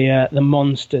of the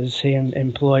monsters he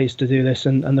employs to do this.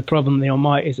 And the problem the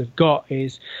Almighties have got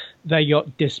is they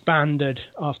got disbanded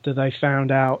after they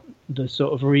found out the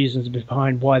sort of reasons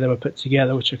behind why they were put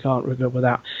together, which I can't reveal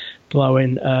without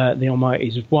blowing the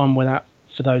Almighties one without,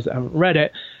 for those that haven't read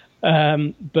it.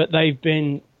 But they've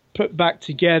been put back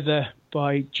together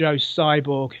by Joe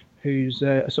Cyborg, who's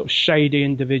a sort of shady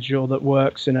individual that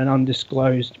works in an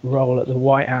undisclosed role at the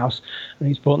White House, and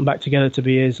he's brought them back together to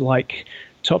be his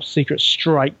top secret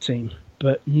strike team.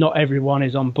 But not everyone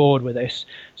is on board with this,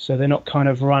 so they're not kind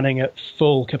of running at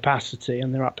full capacity,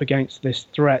 and they're up against this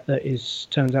threat that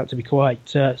turns out to be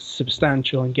quite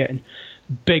substantial and getting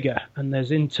bigger. And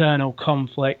there's internal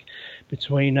conflict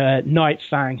between Night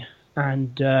Fang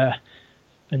and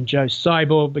Joe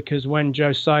Cyborg, because when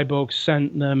Joe Cyborg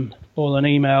sent them all an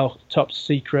email, top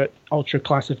secret, ultra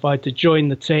classified, to join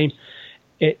the team,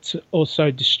 it also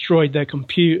destroyed their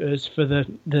computers for the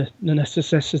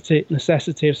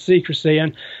necessity of secrecy.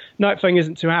 And Night Fang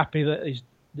isn't too happy that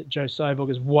Joe Cyborg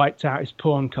has wiped out his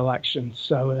porn collection.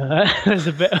 So there's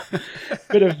a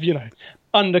bit of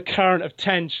undercurrent of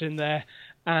tension there,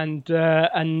 and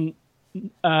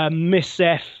Miss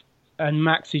F and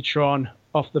Maxitron,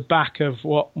 off the back of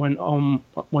what went on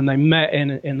when they met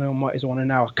in the Almighty's one, are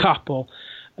now a couple,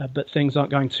 but things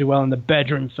aren't going too well in the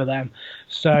bedroom for them.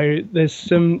 So there's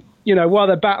some, while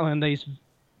they're battling these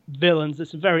villains.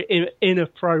 There's some very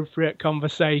inappropriate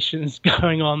conversations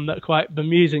going on that are quite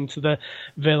bemusing to the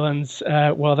villains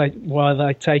while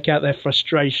they take out their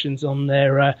frustrations on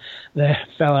their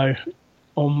fellow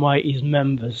Almighty's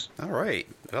members. All right.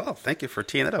 Well, thank you for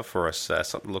teeing that up for us.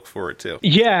 Something to look forward to.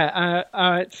 Yeah,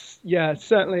 it's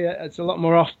certainly it's a lot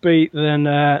more offbeat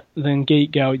than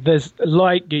Geek Girl. There's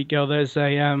like Geek Girl. There's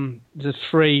the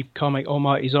free comic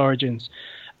Almighty's Origins.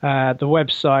 The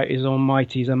website is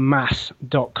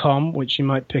almightiesamass.com, which you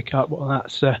might pick up. Well,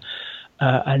 that's a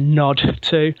nod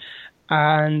to.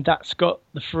 And that's got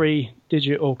the free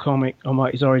digital comic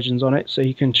Almighty's Origins on it, so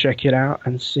you can check it out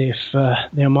and see if the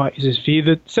Almighty's is for you.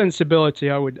 The sensibility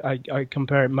I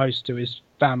compare it most to is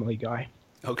Family Guy.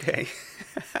 Okay.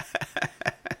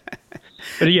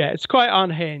 But yeah, it's quite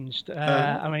unhinged.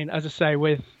 I mean, as I say,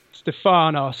 with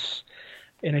Stephanos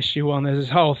in issue 1, there's this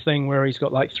whole thing where he's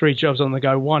got like 3 jobs on the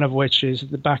go, one of which is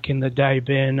back in the day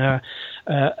being a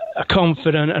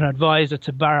confidant and advisor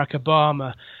to Barack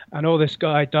Obama. And all this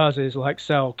guy does is like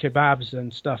sell kebabs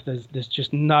and stuff. There's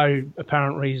just no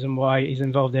apparent reason why he's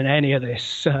involved in any of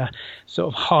this sort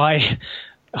of high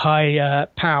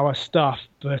power stuff.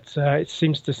 But it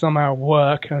seems to somehow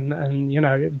work. And you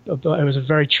know, it was a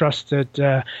very trusted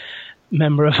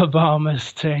member of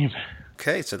Obama's team.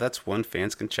 Okay, so that's one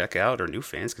fans can check out, or new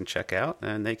fans can check out,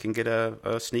 and they can get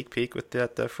a sneak peek with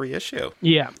that free issue.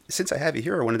 Yeah. Since I have you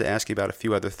here, I wanted to ask you about a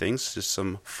few other things, just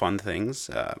some fun things.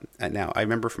 And now, I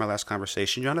remember from my last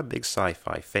conversation, you're not a big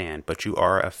sci-fi fan, but you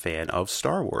are a fan of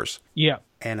Star Wars. Yeah.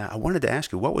 And I wanted to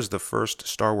ask you, what was the first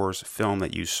Star Wars film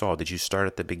that you saw? Did you start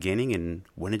at the beginning, and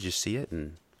when did you see it,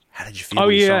 and how did you feel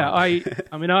when you saw it?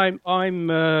 I mean, I'm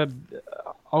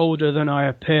older than I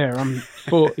appear. I'm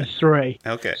 43.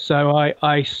 Okay. So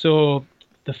I saw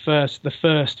the first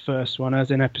one,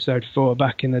 as in episode 4,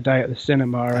 back in the day at the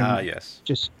cinema, and yes,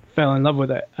 just fell in love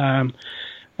with it. I mean,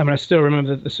 I still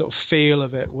remember the sort of feel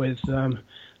of it with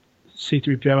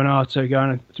C-3PO and R2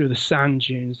 going through the sand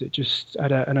dunes. It just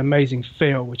had an amazing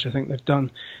feel, which I think they've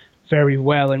done very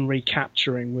well in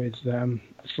recapturing with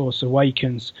Force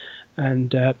Awakens.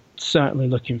 And certainly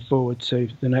looking forward to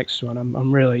the next one.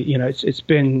 I'm really, you know, it's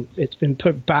been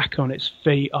put back on its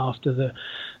feet after the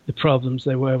problems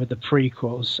they were with the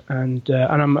prequels, and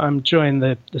I'm enjoying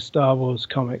the Star Wars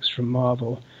comics from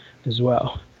Marvel as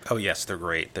well. Oh yes, they're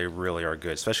great. They really are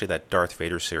good, especially that Darth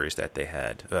Vader series that they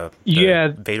had.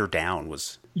 Vader Down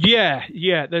was. Yeah.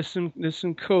 There's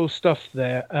some cool stuff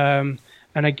there, and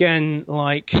again,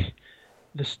 like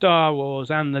the Star Wars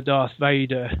and the Darth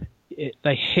Vader.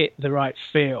 They hit the right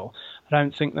feel. I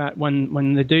don't think that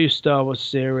when they do Star Wars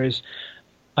series,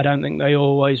 I don't think they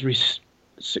always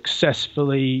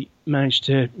successfully manage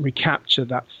to recapture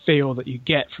that feel that you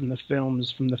get from the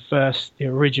films, from the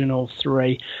original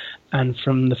 3, and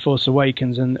from The Force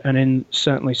Awakens, and in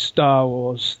certainly Star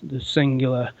Wars, the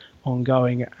singular,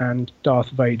 ongoing, and Darth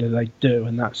Vader, they do,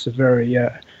 and that's a very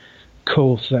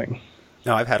cool thing.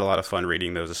 No, I've had a lot of fun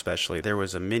reading those, especially. There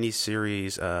was a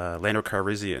mini-series, Lando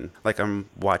Calrissian, like I'm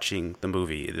watching the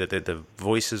movie. The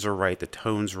voices are right, the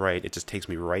tone's right. It just takes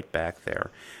me right back there.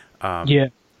 Yeah.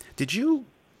 Did you,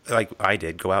 like I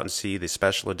did, go out and see the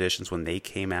special editions when they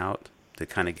came out to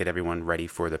kind of get everyone ready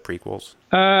for the prequels?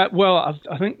 Well,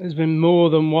 I think there's been more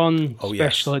than one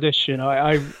special edition.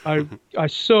 I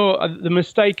saw, the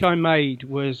mistake I made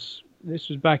was, this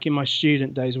was back in my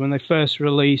student days, when they first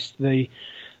released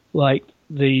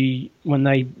when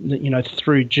they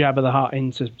threw Jabba the Hutt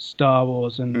into Star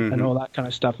Wars and all that kind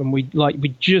of stuff, and we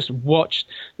just watched.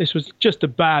 This was just a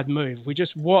bad move. We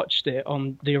just watched it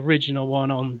on the original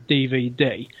one on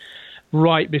DVD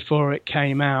right before it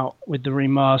came out with the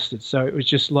remastered. So it was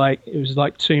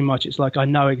too much. It's like I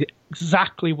know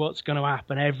exactly what's going to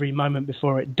happen every moment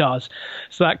before it does.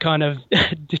 So that kind of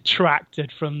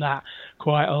detracted from that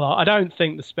quite a lot. I don't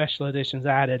think the special editions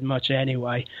added much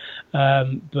anyway,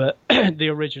 but the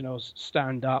originals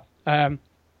stand up.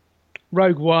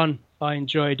 Rogue One I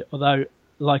enjoyed, although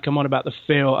like I'm on about the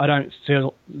feel, I don't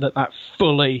feel that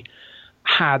fully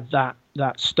had that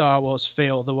Star Wars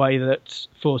feel the way that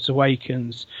Force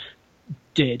Awakens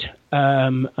did,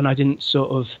 and I didn't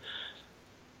sort of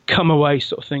come away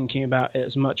sort of thinking about it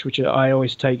as much, which I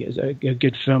always take it as a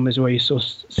good film is where you're sort of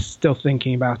still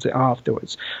thinking about it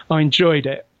afterwards. I enjoyed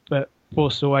it, but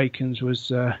Force Awakens was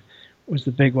the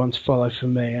big one to follow for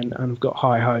me, and I've got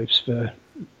high hopes for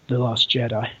The Last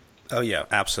Jedi. Oh yeah,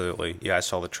 absolutely. Yeah, I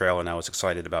saw the trailer and I was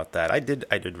excited about that. I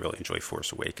did really enjoy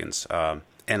Force Awakens.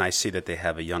 And I see that they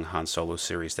have a young Han Solo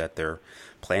series that they're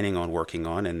planning on working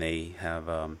on, and they have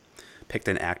picked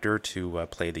an actor to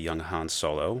play the young Han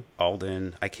Solo.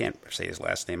 Alden, I can't say his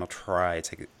last name. I'll try.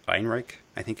 It's like Ehrenreich,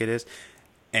 I think it is.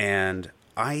 And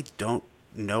I don't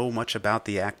know much about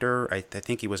the actor. I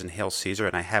think he was in Hail Caesar,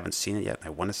 and I haven't seen it yet. I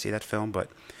want to see that film, but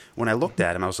when I looked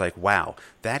at him, I was like, wow,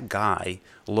 that guy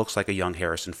looks like a young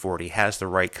Harrison Ford. He has the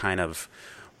right kind of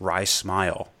wry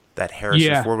smile that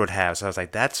Harrison Ford would have. So I was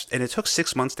like, and it took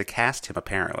 6 months to cast him,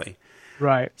 apparently.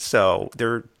 Right. So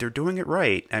they're doing it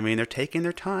right. I mean, they're taking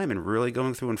their time and really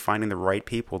going through and finding the right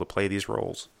people to play these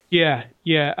roles. Yeah,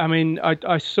 yeah. I mean,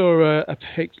 I saw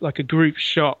a group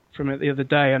shot from it the other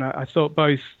day, and I thought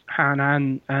both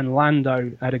Han and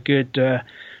Lando had a good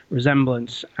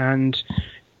resemblance. And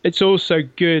it's also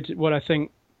good, what I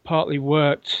think partly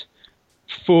worked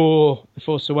for The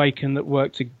Force Awakens that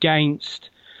worked against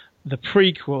the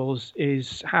prequels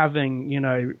is having,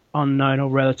 unknown or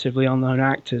relatively unknown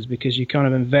actors, because you kind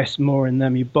of invest more in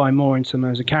them, you buy more into them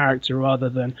as a character rather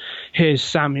than here's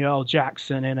Samuel L.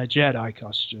 Jackson in a Jedi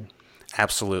costume.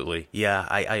 Absolutely. Yeah,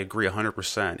 I agree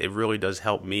 100%. It really does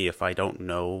help me if I don't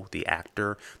know the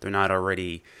actor. They're not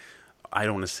already, I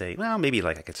don't want to say, well, maybe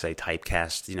like I could say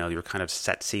typecast, you're kind of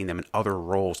set seeing them in other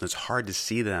roles, and it's hard to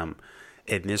see them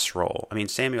in this role. I mean,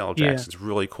 Samuel L. Jackson's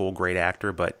really cool, great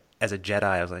actor, but as a Jedi,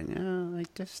 I was like, no, I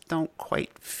just don't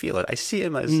quite feel it. I see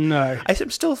him as... No. I'm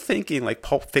still thinking like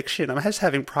Pulp Fiction. I'm just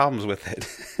having problems with it.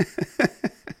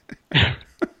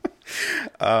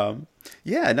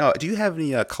 Yeah, no. Do you have any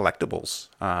collectibles,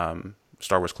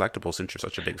 Star Wars collectibles, since you're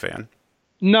such a big fan?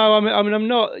 No, I mean, I'm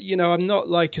not. I'm not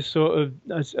like a sort of,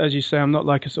 as you say, I'm not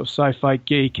like a sort of sci-fi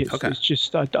geek. It's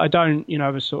just I don't,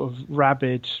 have a sort of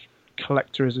rabid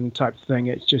collectorism type thing.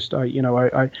 It's just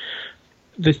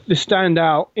the stand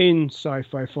out in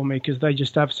sci-fi for me because they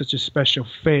just have such a special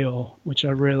feel, which I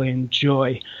really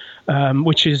enjoy.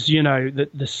 Which is, the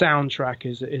soundtrack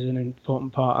is an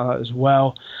important part of that as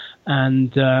well.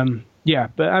 And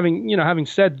but having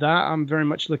said that, I'm very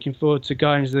much looking forward to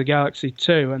Guardians of the Galaxy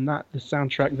 2, and that the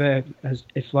soundtrack there, as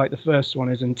if like the first one,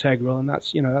 is integral, and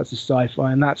that's that's a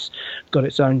sci-fi, and that's got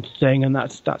its own thing, and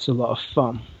that's a lot of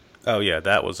fun. Oh yeah,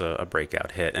 that was a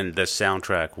breakout hit, and the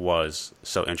soundtrack was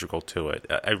so integral to it.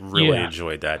 I really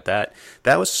enjoyed that.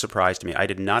 That was a surprise to me. I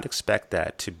did not expect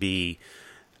that to be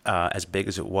as big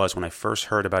as it was. When I first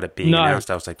heard about it being announced,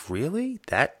 I was like, really?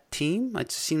 That team?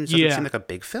 It seemed like a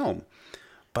big film.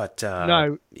 But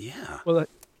no, yeah. Well,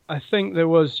 I think there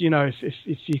was,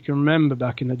 if you can remember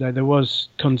back in the day, there was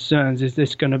concerns. Is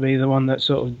this going to be the one that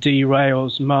sort of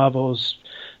derails Marvel's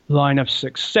line of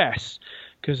success?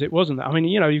 Because it wasn't that. I mean,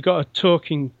 you've got a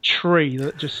talking tree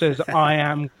that just says, I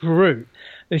am Groot.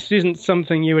 This isn't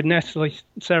something you would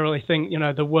necessarily think,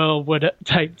 the world would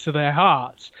take to their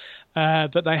hearts.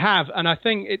 But they have. And I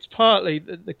think it's partly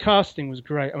the casting was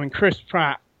great. I mean, Chris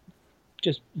Pratt,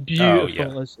 just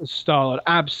beautiful as Star-Lord,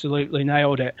 absolutely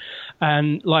nailed it.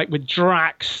 And like with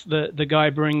Drax, the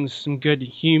guy brings some good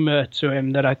humor to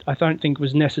him that I don't think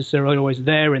was necessarily always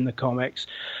there in the comics.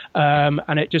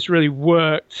 And it just really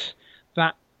worked.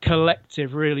 That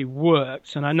collective really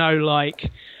works. And I know,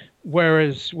 like,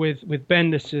 whereas with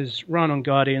Bendis's run on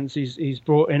Guardians, he's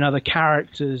brought in other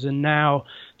characters, and now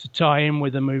to tie in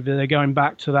with the movie, they're going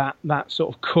back to that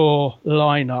sort of core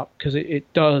lineup because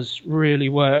it does really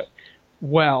work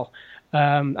well.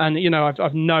 And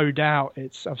I've no doubt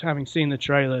having seen the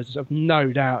trailers, I've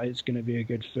no doubt it's going to be a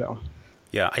good film.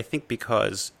 Yeah, I think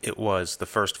because the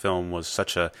first film was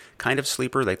such a kind of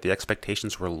sleeper, like the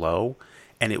expectations were low,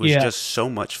 and it was just so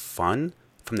much fun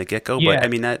from the get-go. Yeah. But I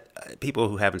mean, that people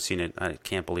who haven't seen it, I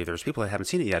can't believe there's people that haven't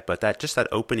seen it yet, but that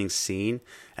opening scene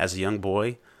as a young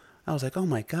boy, I was like, oh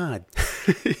my God.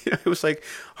 It was like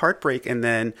heartbreak and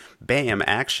then bam,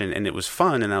 action, and it was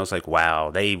fun, and I was like,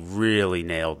 wow, they really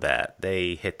nailed that.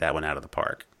 They hit that one out of the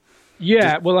park.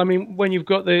 Yeah, well, I mean, when you've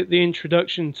got the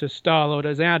introduction to Star-Lord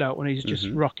as adult, when he's just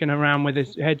rocking around with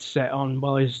his headset on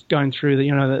while he's going through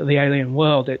the alien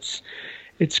world, it's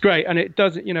great, and it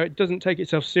doesn't take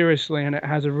itself seriously, and it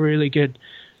has a really good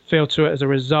feel to it as a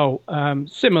result.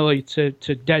 Similarly to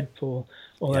Deadpool,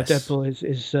 although Deadpool is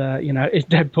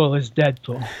Deadpool is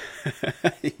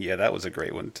Deadpool. Yeah, that was a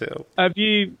great one too. Have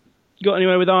you got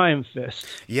anywhere with Iron Fist?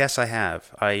 Yes, I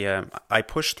have. I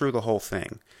pushed through the whole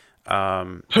thing.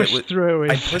 I pushed through.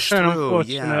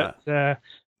 Yeah.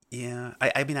 Yeah.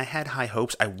 I mean, I had high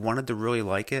hopes. I wanted to really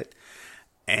like it.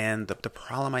 And the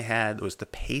problem I had was the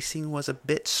pacing was a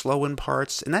bit slow in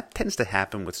parts. And that tends to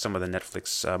happen with some of the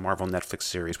Marvel Netflix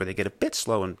series where they get a bit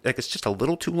slow and like it's just a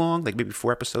little too long, like maybe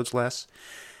 4 episodes less.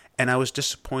 And I was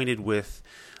disappointed with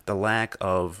the lack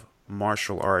of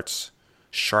martial arts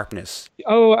sharpness.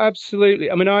 Oh, absolutely.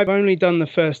 I mean, I've only done the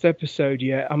first episode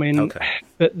yet. I mean,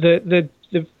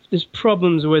 there's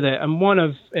problems with it, and one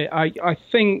of it, I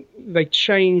think, they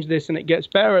change this and it gets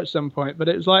better at some point. But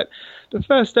it's like the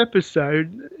first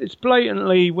episode, it's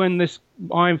blatantly when this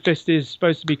Iron Fist is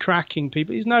supposed to be cracking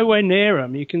people, he's nowhere near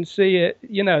him. You can see it.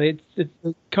 You know, the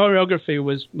choreography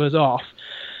was off.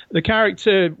 The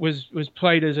character was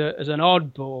played as an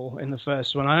oddball in the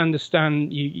first one. I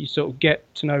understand you sort of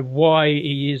get to know why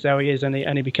he is how he is, and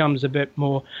he becomes a bit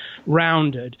more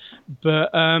rounded. But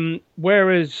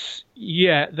whereas,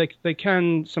 yeah, they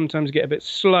can sometimes get a bit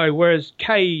slow. Whereas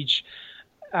Cage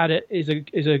is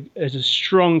a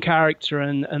strong character,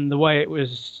 and the way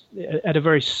it had a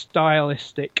very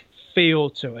stylistic feel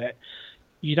to it.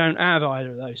 You don't have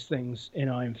either of those things in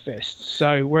Iron Fist.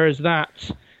 So whereas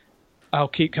that, I'll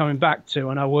keep coming back to,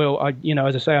 and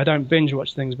as I say, I don't binge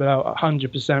watch things, but I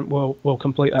 100% will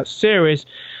complete that series.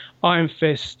 Iron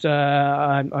Fist,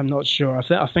 I'm not sure.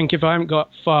 I think if I haven't got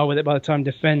far with it by the time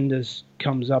Defenders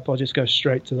comes up, I'll just go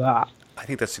straight to that. I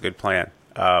think that's a good plan.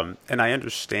 And I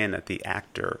understand that the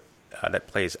actor that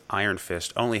plays Iron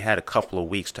Fist only had a couple of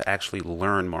weeks to actually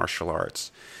learn martial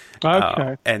arts.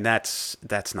 Okay. And that's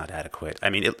not adequate. I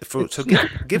mean,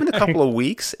 given a couple of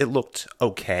weeks, it looked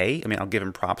okay. I mean, I'll give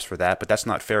him props for that, but that's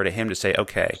not fair to him to say,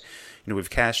 okay,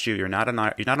 we've cast you. You're not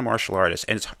a martial artist,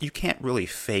 and you can't really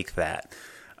fake that.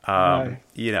 Right.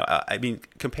 I mean,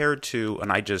 compared to,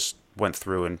 and I just went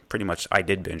through and pretty much I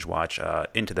did binge watch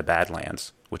Into the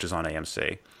Badlands, which is on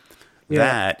AMC. Yeah.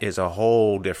 That is a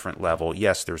whole different level.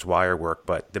 Yes, there's wire work,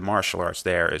 but the martial arts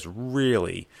there is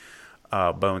really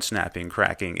bone snapping,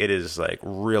 cracking. It is like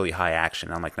really high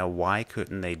action. I'm like, now why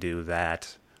couldn't they do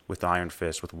that with Iron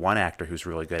Fist with one actor who's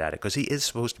really good at it? Because he is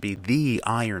supposed to be the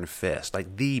Iron Fist,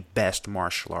 like the best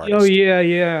martial artist. Oh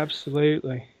yeah,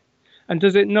 absolutely. And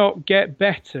does it not get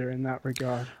better in that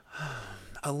regard?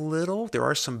 A little. There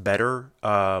are some better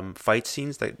fight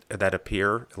scenes that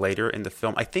appear later in the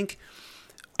film. I think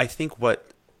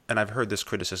what, and I've heard this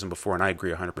criticism before, and I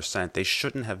agree 100%, they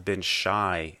shouldn't have been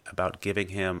shy about giving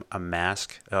him a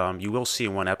mask. You will see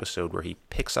in one episode where he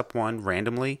picks up one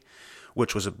randomly,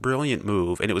 which was a brilliant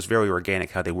move, and it was very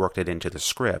organic how they worked it into the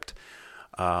script.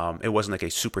 It wasn't like a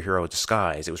superhero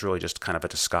disguise. It was really just kind of a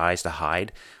disguise to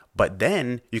hide. But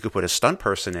then you could put a stunt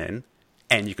person in,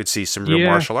 and you could see some real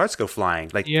martial arts go flying.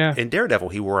 Like in Daredevil,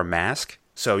 he wore a mask,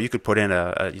 so you could put in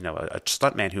a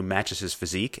stuntman who matches his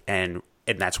physique, and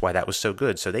that's why that was so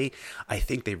good. So I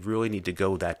think they really need to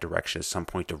go that direction at some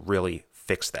point to really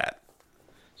fix that.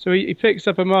 So he picks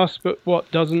up a mask,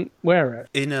 but doesn't wear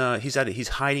it? He's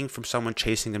hiding from someone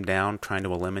chasing him down, trying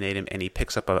to eliminate him, and he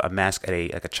picks up a mask at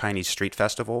a Chinese street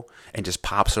festival and just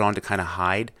pops it on to kind of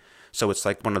hide. So it's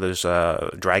like one of those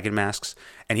dragon masks,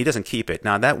 and he doesn't keep it.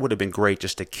 Now that would have been great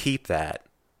just to keep that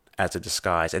as a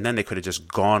disguise, and then they could have just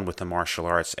gone with the martial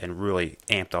arts and really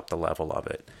amped up the level of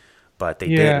it. But they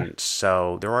didn't.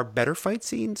 So there are better fight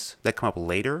scenes that come up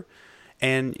later.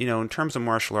 And, in terms of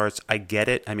martial arts, I get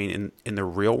it. I mean, in the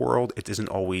real world, it isn't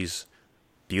always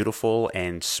beautiful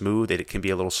and smooth. It can be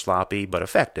a little sloppy, but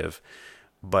effective.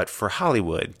 But for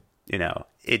Hollywood,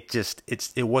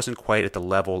 it wasn't quite at the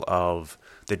level of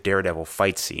the Daredevil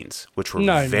fight scenes, which were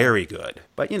very good.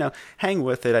 But, hang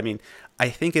with it. I mean, I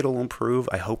think it'll improve.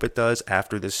 I hope it does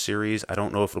after this series. I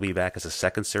don't know if it'll be back as a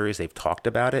second series. They've talked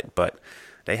about it, but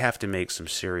they have to make some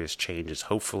serious changes.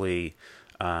 Hopefully,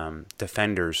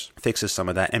 Defenders fixes some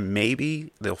of that, and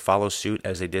maybe they'll follow suit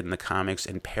as they did in the comics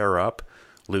and pair up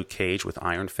Luke Cage with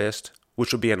Iron Fist,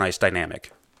 which would be a nice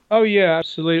dynamic. Oh yeah,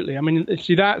 absolutely. I mean,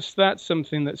 see, that's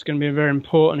something that's going to be very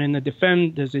important in the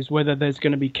Defenders, is whether there's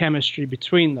going to be chemistry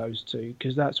between those two,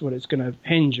 because that's what it's going to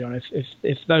hinge on.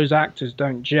 If those actors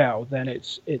don't gel, then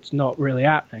it's not really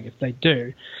happening. If they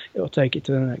do, it'll take it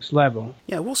to the next level.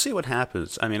 Yeah, we'll see what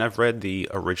happens. I mean, I've read the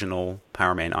original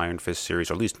Power Man Iron Fist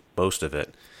series, or at least most of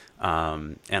it,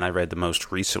 and I read the most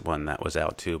recent one that was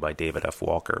out too by David F.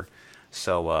 Walker.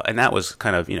 So, and that was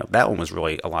kind of, that one was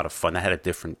really a lot of fun. That had a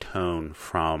different tone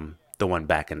from the one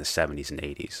back in the 70s and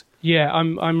 80s. Yeah,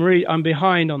 I'm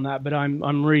behind on that, but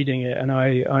I'm reading it and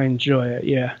I enjoy it.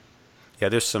 Yeah. Yeah,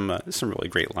 there's some really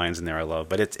great lines in there I love,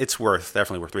 but it's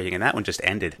definitely worth reading. And that one just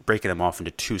ended, breaking them off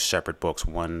into two separate books,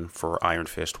 one for Iron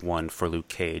Fist, one for Luke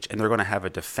Cage. And they're going to have a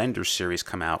Defenders series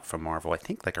come out from Marvel, I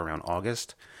think like around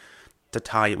August, to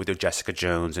tie it with their Jessica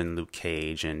Jones and Luke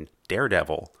Cage and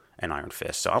Daredevil and Iron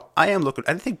Fist. So I am looking.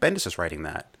 I think Bendis is writing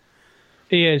that.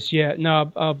 He is, yeah.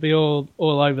 No, I'll be all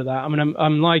over that. I mean,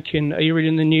 I'm liking. Are you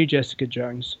reading the new Jessica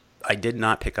Jones? I did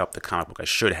not pick up the comic book. I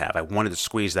should have. I wanted to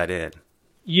squeeze that in.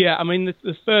 Yeah, I mean,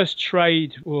 the first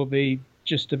trade will be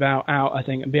just about out. I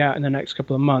think it'll be out in the next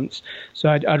couple of months. So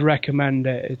I'd recommend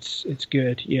it. It's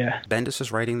good. Yeah. Bendis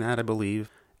is writing that, I believe.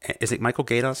 Is it Michael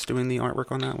Gaydos doing the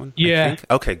artwork on that one? Yeah. I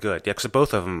think? Okay, good. Yeah, because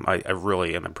both of them, I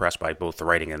really am impressed by both the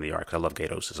writing and the art, 'cause I love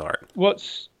Gaydos' art.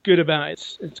 What's good about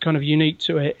it, it's kind of unique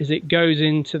to it, is it goes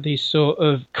into these sort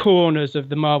of corners of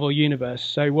the Marvel Universe.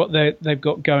 So what they've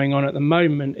got going on at the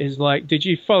moment is like, did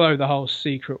you follow the whole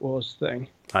Secret Wars thing?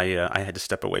 I had to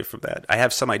step away from that. I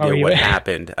have some idea what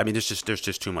happened. I mean, there's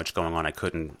just too much going on. I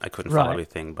couldn't follow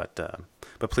everything.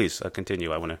 But please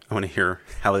continue. I want to hear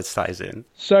how this ties in.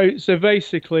 So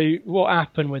basically, what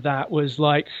happened with that was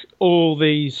like all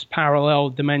these parallel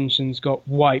dimensions got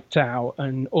wiped out,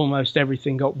 and almost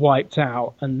everything got wiped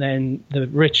out. And then the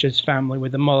Richards family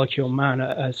with the Molecule Man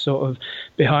are sort of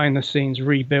behind the scenes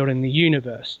rebuilding the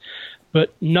universe.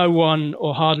 But no one,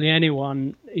 or hardly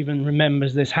anyone, even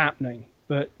remembers this happening.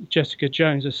 But Jessica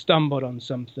Jones has stumbled on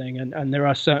something, and there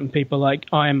are certain people like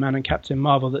Iron Man and Captain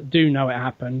Marvel that do know it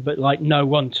happened, but like no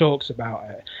one talks about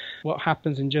it. What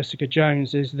happens in Jessica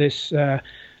Jones is this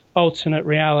alternate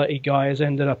reality guy has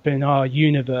ended up in our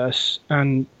universe,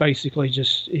 and basically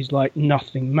just he's like,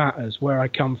 nothing matters. Where I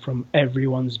come from,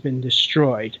 everyone's been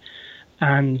destroyed.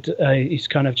 And he's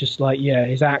kind of just like, yeah,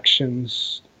 his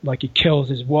actions, like he kills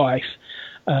his wife.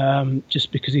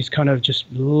 Just because he's kind of just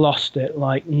lost it,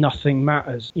 like nothing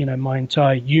matters. You know, my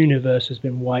entire universe has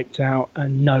been wiped out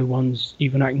and no one's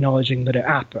even acknowledging that it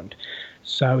happened.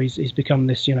 So he's become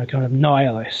this, you know, kind of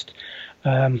nihilist.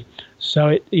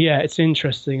 So it's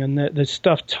interesting. And there's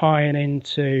stuff tying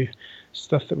into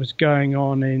stuff that was going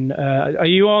on in... are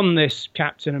you on this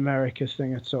Captain America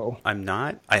thing at all? I'm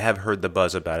not. I have heard the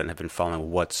buzz about it and have been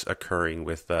following what's occurring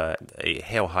with a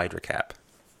Hail Hydra cap.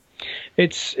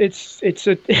 It's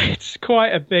quite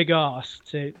a big ask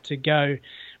to go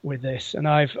with this, and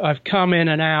I've come in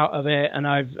and out of it, and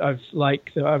I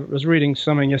was reading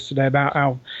something yesterday about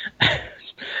how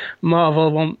Marvel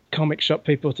want comic shop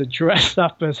people to dress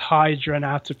up as Hydra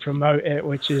now to promote it,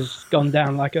 which has gone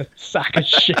down like a sack of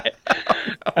shit.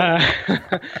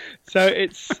 So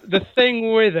it's the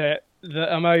thing with it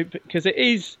that I'm open, because it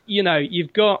is, you know,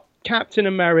 you've got Captain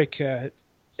America,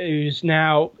 who's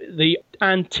now the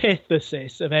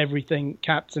antithesis of everything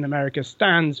Captain America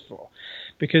stands for.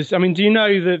 Because, I mean, do you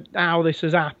know how this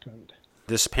has happened?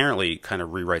 This apparently kind of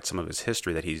rewrites some of his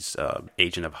history, that he's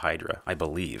agent of Hydra, I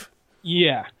believe.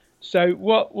 Yeah. So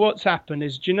what's happened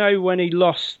is, do you know when he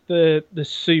lost the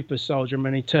super soldier,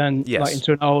 when he turned like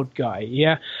into an old guy?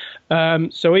 Yeah.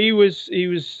 So he was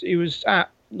at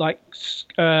like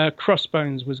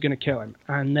Crossbones was going to kill him,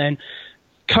 and then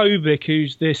Kobik,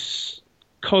 who's this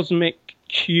cosmic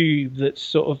cube that's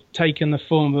sort of taken the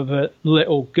form of a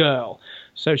little girl.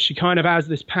 So she kind of has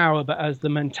this power, but has the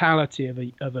mentality of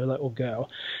a little girl.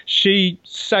 She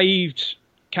saved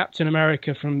Captain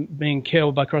America from being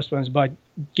killed by Crossbones by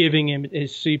giving him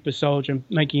his super soldier and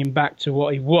making him back to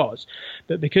what he was.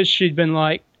 But because she'd been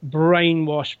like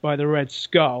brainwashed by the Red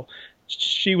Skull,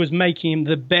 she was making him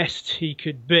the best he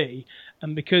could be.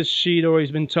 And because she'd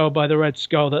always been told by the Red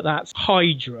Skull that that's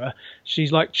Hydra,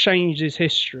 she's like changed his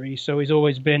history, so he's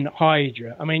always been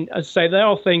Hydra. I mean, as I say, the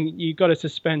whole thing, you've got to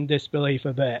suspend disbelief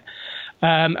a bit.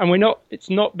 And it's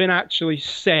not been actually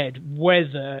said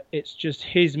whether it's just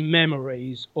his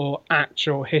memories or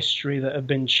actual history that have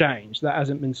been changed. That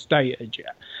hasn't been stated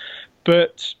yet.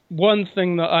 But one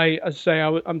thing that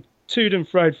I'm toed and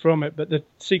froed from it, but the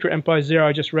Secret Empire Zero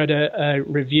I just read a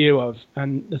review of,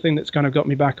 and the thing that's kind of got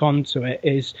me back onto it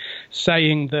is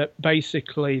saying that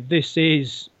basically this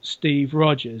is Steve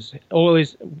Rogers.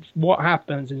 What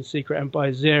happens in Secret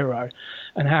Empire Zero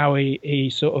and how he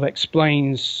sort of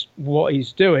explains what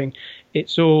he's doing,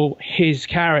 it's all his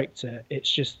character.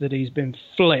 It's just that he's been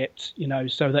flipped, you know,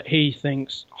 so that he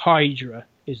thinks Hydra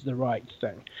is the right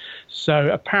thing. So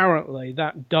apparently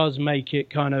that does make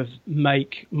it kind of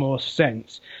make more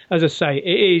sense. As I say,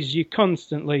 it is, you're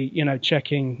constantly, you know,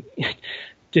 checking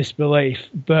disbelief,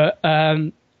 but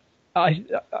my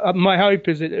hope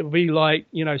is that it'll be like,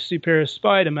 you know, Superior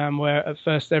Spider-Man, where at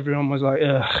first everyone was like,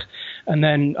 ugh, and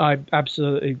then I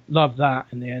absolutely loved that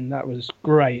in the end. That was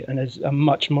great, and I'm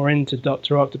much more into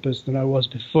Dr. Octopus than I was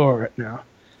before it now.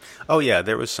 Oh, yeah,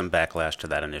 there was some backlash to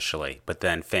that initially, but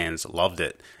then fans loved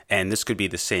it. And this could be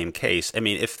the same case. I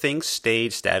mean, if things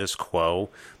stayed status quo,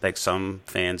 like some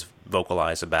fans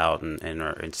vocalize about and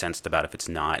are incensed about if it's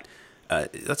not,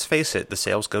 let's face it, the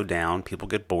sales go down, people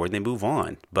get bored, and they move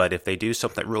on. But if they do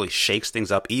something that really shakes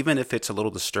things up, even if it's a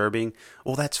little disturbing,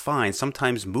 well, that's fine.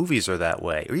 Sometimes movies are that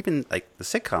way, or even like the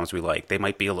sitcoms we like, they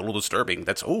might be a little disturbing.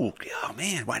 That's, oh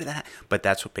man, why did that? But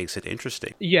that's what makes it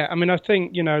interesting. Yeah, I mean, I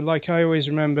think, like I always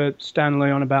remember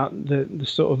Stanley on about the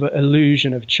sort of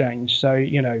illusion of change. So,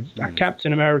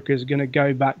 Captain America is going to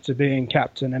go back to being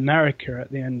Captain America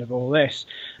at the end of all this.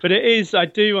 But I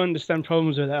do understand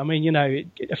problems with it. I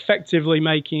mean, effectively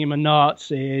making him a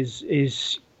Nazi is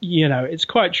it's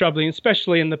quite troubling,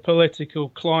 especially in the political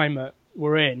climate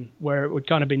we're in, where it would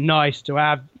kind of be nice to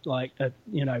have like a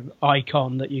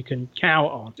icon that you can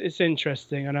count on. It's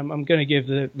interesting, and I'm going to give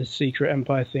the Secret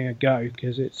Empire thing a go,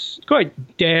 because it's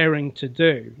quite daring to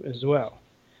do as well,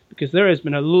 because there has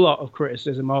been a lot of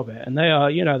criticism of it, and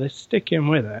they're sticking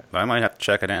with it. I might have to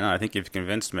check it out. I think you've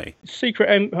convinced me. Secret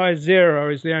Empire Zero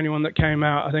is the only one that came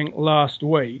out, I think, last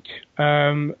week.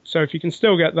 So if you can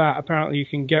still get that, apparently you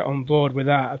can get on board with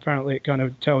that. Apparently it kind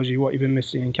of tells you what you've been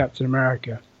missing in Captain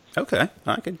America. Okay,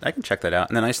 I can check that out.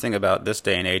 And the nice thing about this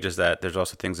day and age is that there's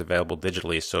also things available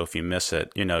digitally, so if you miss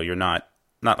it, you're not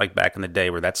like back in the day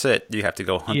where that's it. You have to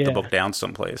go hunt the book down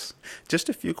someplace. Just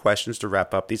a few questions to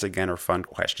wrap up. These, again, are fun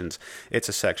questions. It's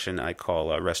a section I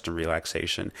call Rest and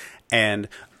Relaxation. And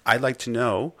I'd like to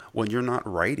know, when you're not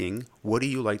writing, what do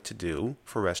you like to do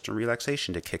for rest and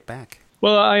relaxation to kick back?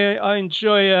 Well, I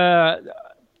enjoy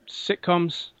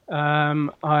sitcoms. What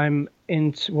I'm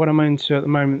into at the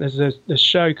moment, there's a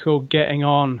show called Getting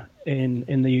On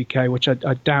in the UK, which I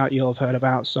doubt you'll have heard of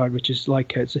outside, which is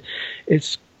like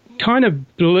it's kind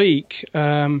of bleak,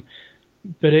 but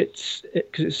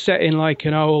because it's set in like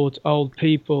an old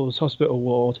people's hospital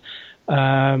ward,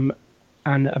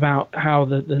 and about how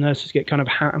the nurses get kind of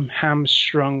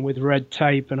hamstrung with red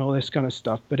tape and all this kind of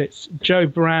stuff. But it's Jo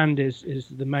Brand is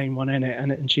the main one in it,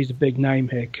 and she's a big name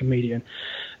here, comedian,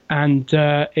 and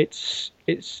it's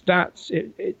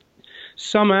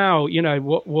somehow,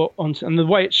 and the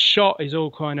way it's shot is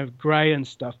all kind of grey and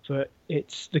stuff, but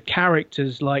it's the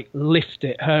characters like lift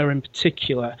it, her in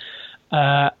particular,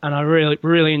 and I really,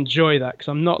 really enjoy that, because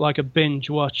I'm not like a binge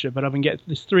watcher, but I've been getting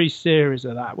there's 3 series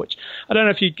of that, which I don't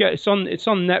know if you'd get. It's on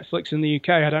Netflix in the UK.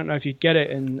 I don't know if you'd get it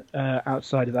in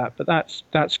outside of that, but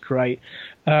that's great.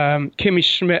 Kimmy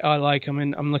Schmidt I like. I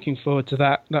mean, I'm looking forward to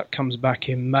that. That comes back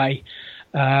in May.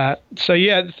 So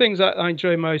yeah, the things that I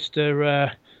enjoy most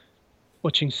are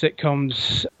watching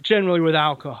sitcoms, generally with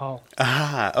alcohol.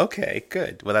 Okay,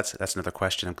 good. Well, that's another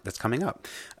question that's coming up.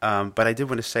 But I did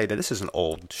want to say that this is an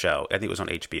old show. I think it was on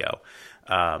HBO.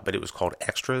 But it was called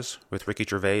Extras with Ricky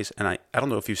Gervais, and I don't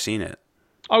know if you've seen it.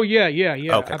 Oh, yeah.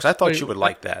 Okay, because I thought you would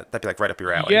like that. That'd be like right up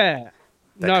your alley. Yeah.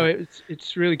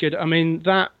 It's really good. I mean,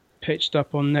 that pitched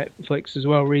up on Netflix as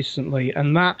well recently,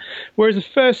 and whereas the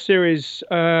first series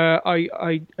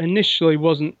I initially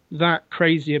wasn't that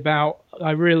crazy about.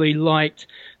 I really liked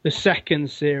the second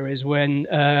series when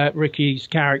Ricky's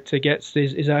character gets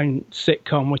his own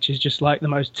sitcom, which is just like the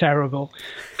most terrible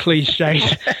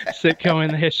cliched sitcom in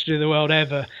the history of the world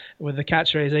ever, with the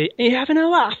catchphrase, "Are you having a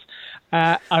laugh?"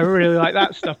 I really like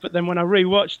that stuff. But then when I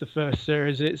rewatched the first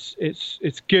series,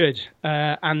 it's good,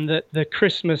 and the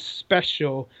Christmas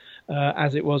special,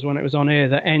 as it was when it was on air,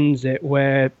 that ends it,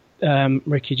 where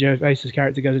Ricky Gervais's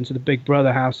character goes into the Big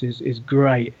Brother house, is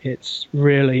great. It's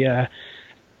really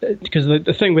because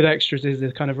the thing with Extras is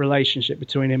the kind of relationship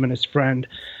between him and his friend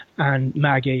and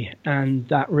Maggie, and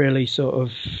that really sort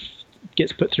of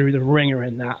gets put through the ringer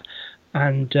in that.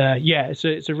 And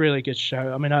it's a really good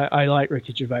show. I mean, I like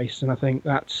Ricky Gervais, and I think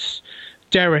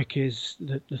Derek is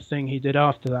the thing he did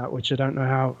after that, which I don't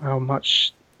know how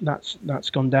much that's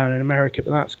gone down in America,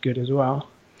 but that's good as well.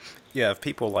 Yeah, if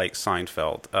people like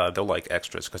Seinfeld, they'll like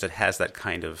Extras because it has that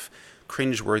kind of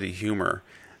cringeworthy humor.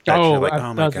 Oh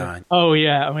my God. Oh,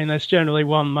 yeah. I mean, there's generally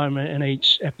one moment in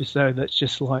each episode that's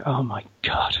just like, oh, my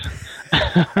God.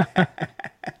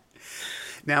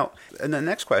 Now, and the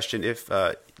next question, if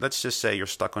let's just say you're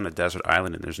stuck on a desert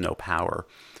island and there's no power,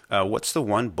 what's the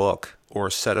one book or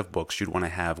set of books you'd want to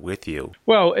have with you?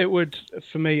 Well, it would,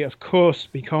 for me, of course,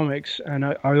 be comics. And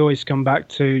I always come back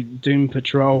to Doom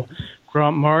Patrol,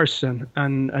 Grant Morrison.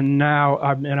 And now,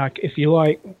 if you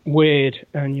like weird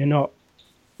and you're not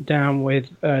down with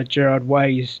Gerard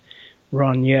Way's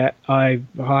run yet, I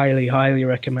highly, highly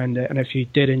recommend it. And if you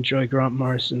did enjoy Grant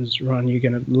Morrison's run, you're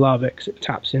going to love it, because it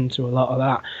taps into a lot of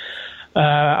that.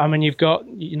 I mean, you've got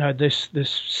this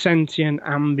sentient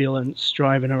ambulance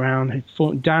driving around.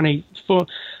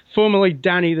 Formerly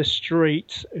Danny the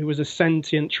Street, who was a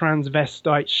sentient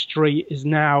transvestite street, is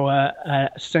now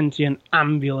a sentient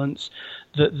ambulance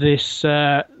that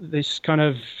this kind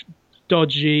of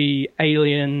dodgy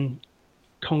alien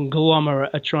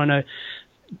conglomerate are trying to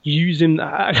use him.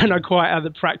 I don't know quite how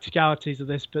the practicalities of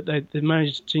this, but they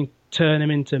managed to turn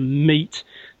him into meat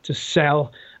to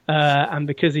sell. And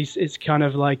because it's kind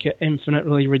of like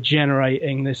infinitely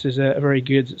regenerating, this is a very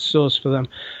good source for them.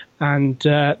 And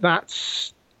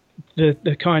that's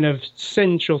the kind of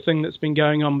central thing that's been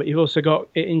going on. But you've also got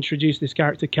introduced this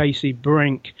character, Casey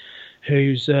Brink,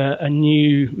 who's a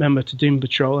new member to Doom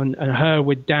Patrol, and her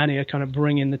with Danny are kind of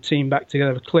bringing the team back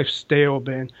together, with Cliff Steele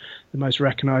being the most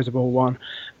recognizable one.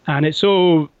 And it's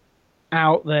all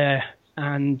out there.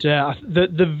 And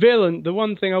the villain, the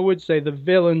one thing I would say, the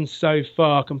villains so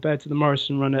far compared to the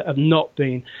Morrison run have not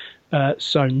been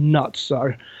so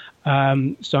nutso.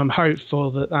 So I'm hopeful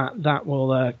that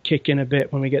will kick in a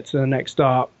bit when we get to the next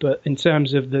arc. But in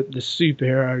terms of the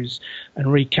superheroes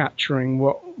and recapturing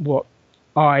what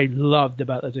I loved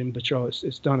about the Doom Patrol,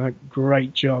 it's done a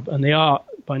great job, and the art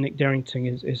by Nick Derrington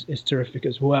is terrific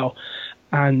as well.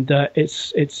 And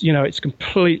it's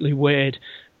completely weird,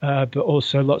 but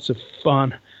also lots of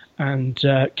fun. And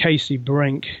Casey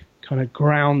Brink kind of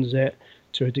grounds it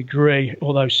to a degree,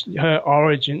 although her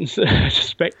origins are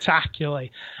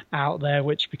spectacularly out there,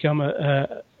 which become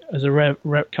as a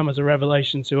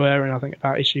revelation to her, and I think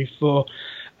about issue 4.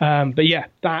 But yeah,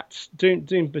 that's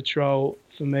Doom Patrol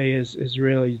for me has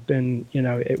really been,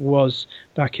 it was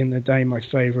back in the day my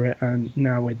favorite, and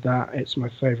now with that, it's my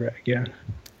favorite again.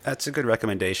 That's a good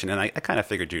recommendation, and I kind of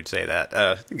figured you'd say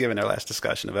that, given our last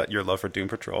discussion about your love for Doom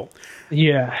Patrol.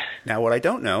 Yeah. Now, what I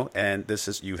don't know, and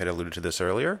you had alluded to this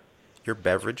earlier, your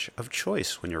beverage of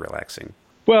choice when you're relaxing.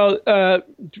 Well,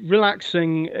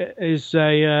 relaxing is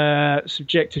a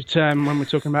subjective term when we're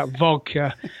talking about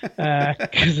vodka,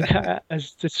 because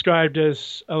as described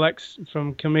as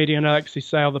from comedian Alexei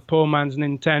Sayle, the poor man's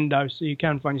Nintendo, so you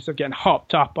can find yourself getting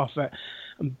hopped up off it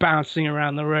and bouncing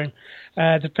around the room,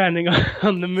 depending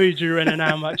on the mood you're in and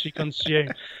how much you consume.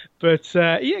 But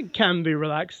it can be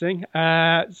relaxing.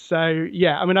 So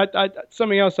yeah, I mean, I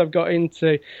something else I've got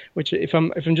into, which if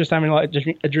I'm just having like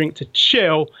a drink to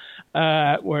chill,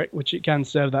 which it can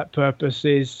serve that purpose,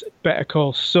 is Better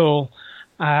Call Saul,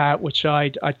 which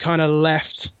I'd kind of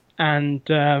left,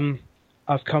 and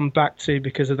I've come back to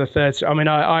because of the third. I mean,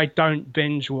 I don't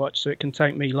binge watch, so it can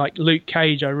take me, like Luke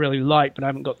Cage I really like, but I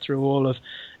haven't got through all of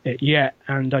it yet,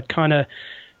 and I kind of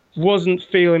wasn't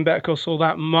feeling Better Call Saul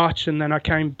that much, and then I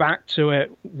came back to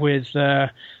it with the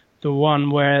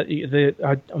one where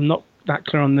I'm not that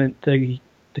clear on the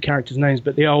characters' names,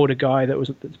 but the older guy that was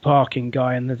the parking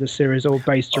guy, and the series all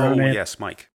based around him. Oh, yes,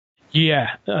 Mike.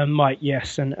 Yeah, Mike,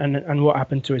 yes, and what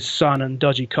happened to his son and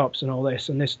dodgy cops and all this,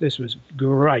 and this was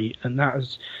great, and that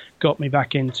has got me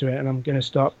back into it, and I'm going to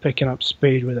start picking up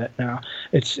speed with it now.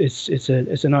 It's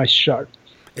a nice show.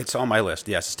 It's on my list.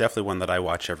 Yes, it's definitely one that I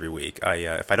watch every week.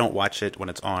 If I don't watch it when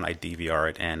it's on, I DVR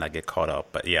it and I get caught up.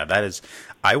 But yeah, that is.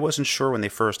 I wasn't sure when they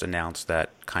first announced that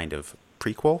kind of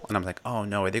prequel, and I'm like, oh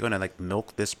no, are they going to like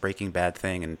milk this Breaking Bad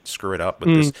thing and screw it up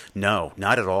with this? No,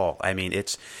 not at all. I mean,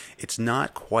 it's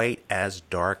not quite as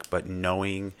dark, but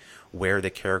knowing where the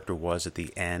character was at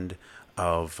the end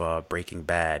of Breaking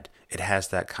Bad, it has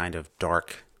that kind of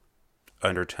dark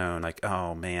undertone, like,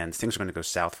 oh man, things are going to go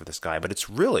south for this guy. But it's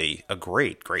really a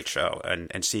great show,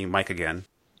 and seeing Mike again.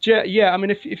 Yeah, I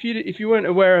mean, if you weren't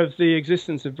aware of the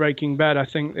existence of Breaking Bad, I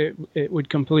think it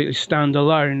would completely stand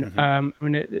alone. Mm-hmm. I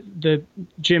mean,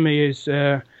 Jimmy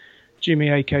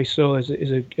A.K. Saul is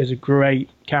a great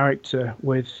character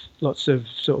with lots of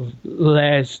sort of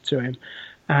layers to him,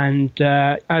 and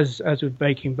as with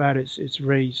Breaking Bad, it's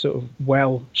really sort of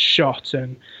well shot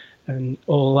and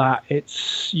all that.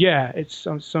 It's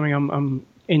something I'm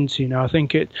into now. I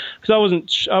think because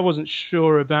I wasn't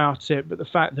sure about it, but the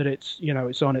fact that it's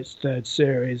on its third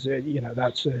series,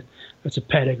 that's a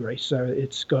pedigree, so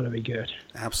it's got to be good.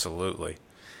 Absolutely.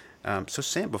 So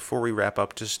Sam, before we wrap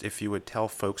up, just if you would tell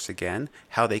folks again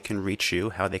how they can reach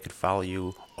you, how they could follow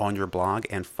you on your blog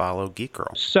and follow Geek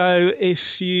Girl. So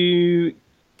if you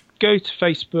go to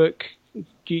Facebook,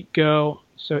 Geek Girl,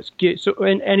 so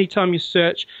anytime you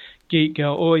search Geek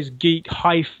Girl, always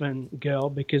Geek-Girl,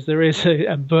 because there is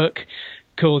a book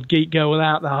called Geek Girl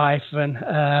without the hyphen,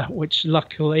 which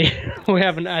luckily we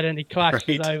haven't had any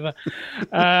clashes over.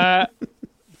 But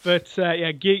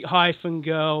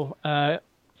Geek-Girl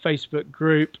Facebook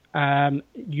group.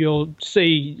 You'll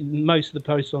see most of the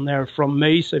posts on there are from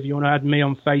me, so if you want to add me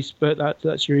on Facebook,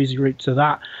 that's your easy route to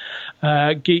that.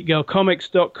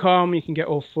 GeekGirlComics.com, you can get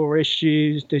all 4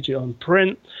 issues, digital and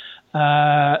print.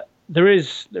 There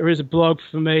is a blog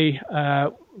for me,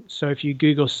 so if you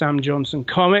Google Sam Johnson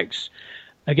Comics,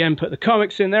 again, put the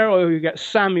comics in there, or you get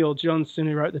Samuel Johnson,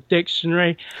 who wrote the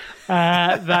dictionary.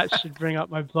 That should bring up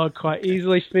my blog quite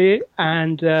easily for you.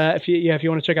 And if you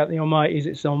want to check out the Almighties,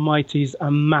 it's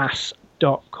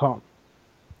almightiesamass.com.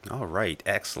 All right,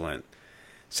 excellent.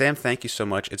 Sam, thank you so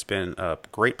much. It's been a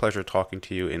great pleasure talking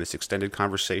to you in this extended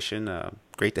conversation.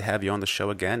 Great to have you on the show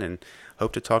again, and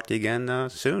hope to talk to you again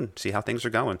soon, see how things are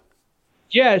going.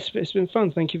 Yeah, it's been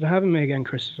fun. Thank you for having me again,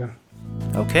 Christopher.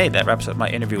 Okay, that wraps up my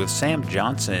interview with Sam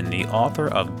Johnson, the author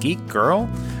of Geek Girl.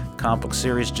 Comic book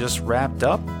series just wrapped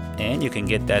up, and you can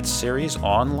get that series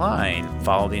online.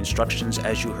 Follow the instructions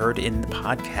as you heard in the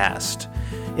podcast.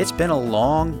 It's been a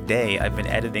long day. I've been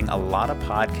editing a lot of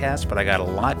podcasts, but I got a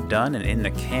lot done and in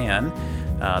the can.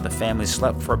 The family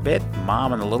slept for a bit,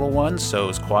 mom and the little one, so it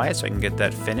was quiet so I can get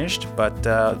that finished. But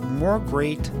more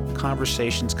great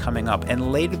conversations coming up.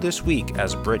 And later this week,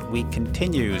 as Brit Week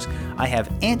continues, I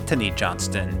have Anthony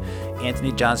Johnston.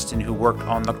 Anthony Johnston, who worked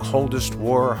on the Coldest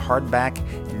War hardback,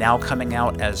 now coming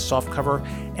out as softcover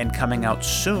and coming out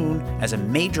soon as a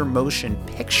major motion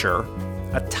picture,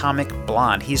 Atomic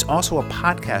Blonde. He's also a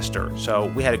podcaster, so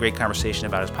we had a great conversation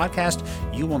about his podcast.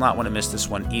 You will not want to miss this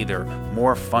one either.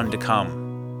 More fun to come.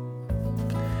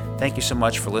 Thank you so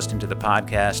much for listening to the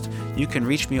podcast. You can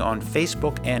reach me on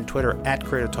Facebook and Twitter at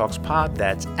Creator Talks Pod.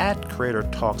 That's at Creator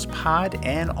Talks Pod,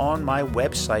 and on my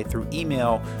website through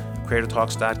email,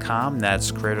 creatortalks.com.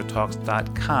 That's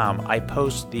creatortalks.com. I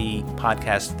post the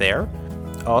podcast there.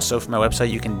 Also, from my website,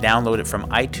 you can download it from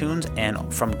iTunes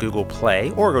and from Google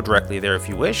Play, or go directly there if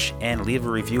you wish, and leave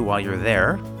a review while you're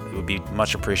there. It would be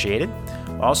much appreciated.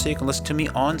 Also, you can listen to me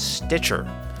on Stitcher.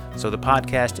 So the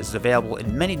podcast is available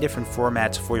in many different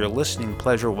formats for your listening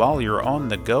pleasure while you're on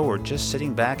the go or just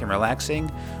sitting back and relaxing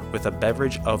with a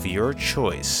beverage of your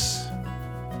choice.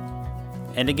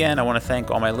 And again, I want to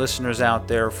thank all my listeners out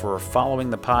there for following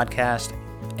the podcast.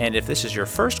 And if this is your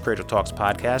first Creator Talks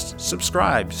podcast,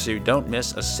 subscribe so you don't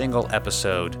miss a single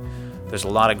episode. There's a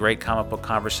lot of great comic book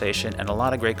conversation and a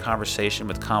lot of great conversation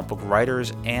with comic book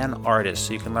writers and artists,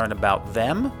 so you can learn about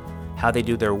them, how they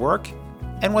do their work,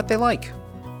 and what they like.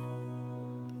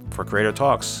 For Creator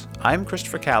Talks, I'm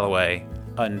Christopher Calloway.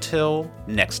 Until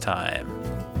next time.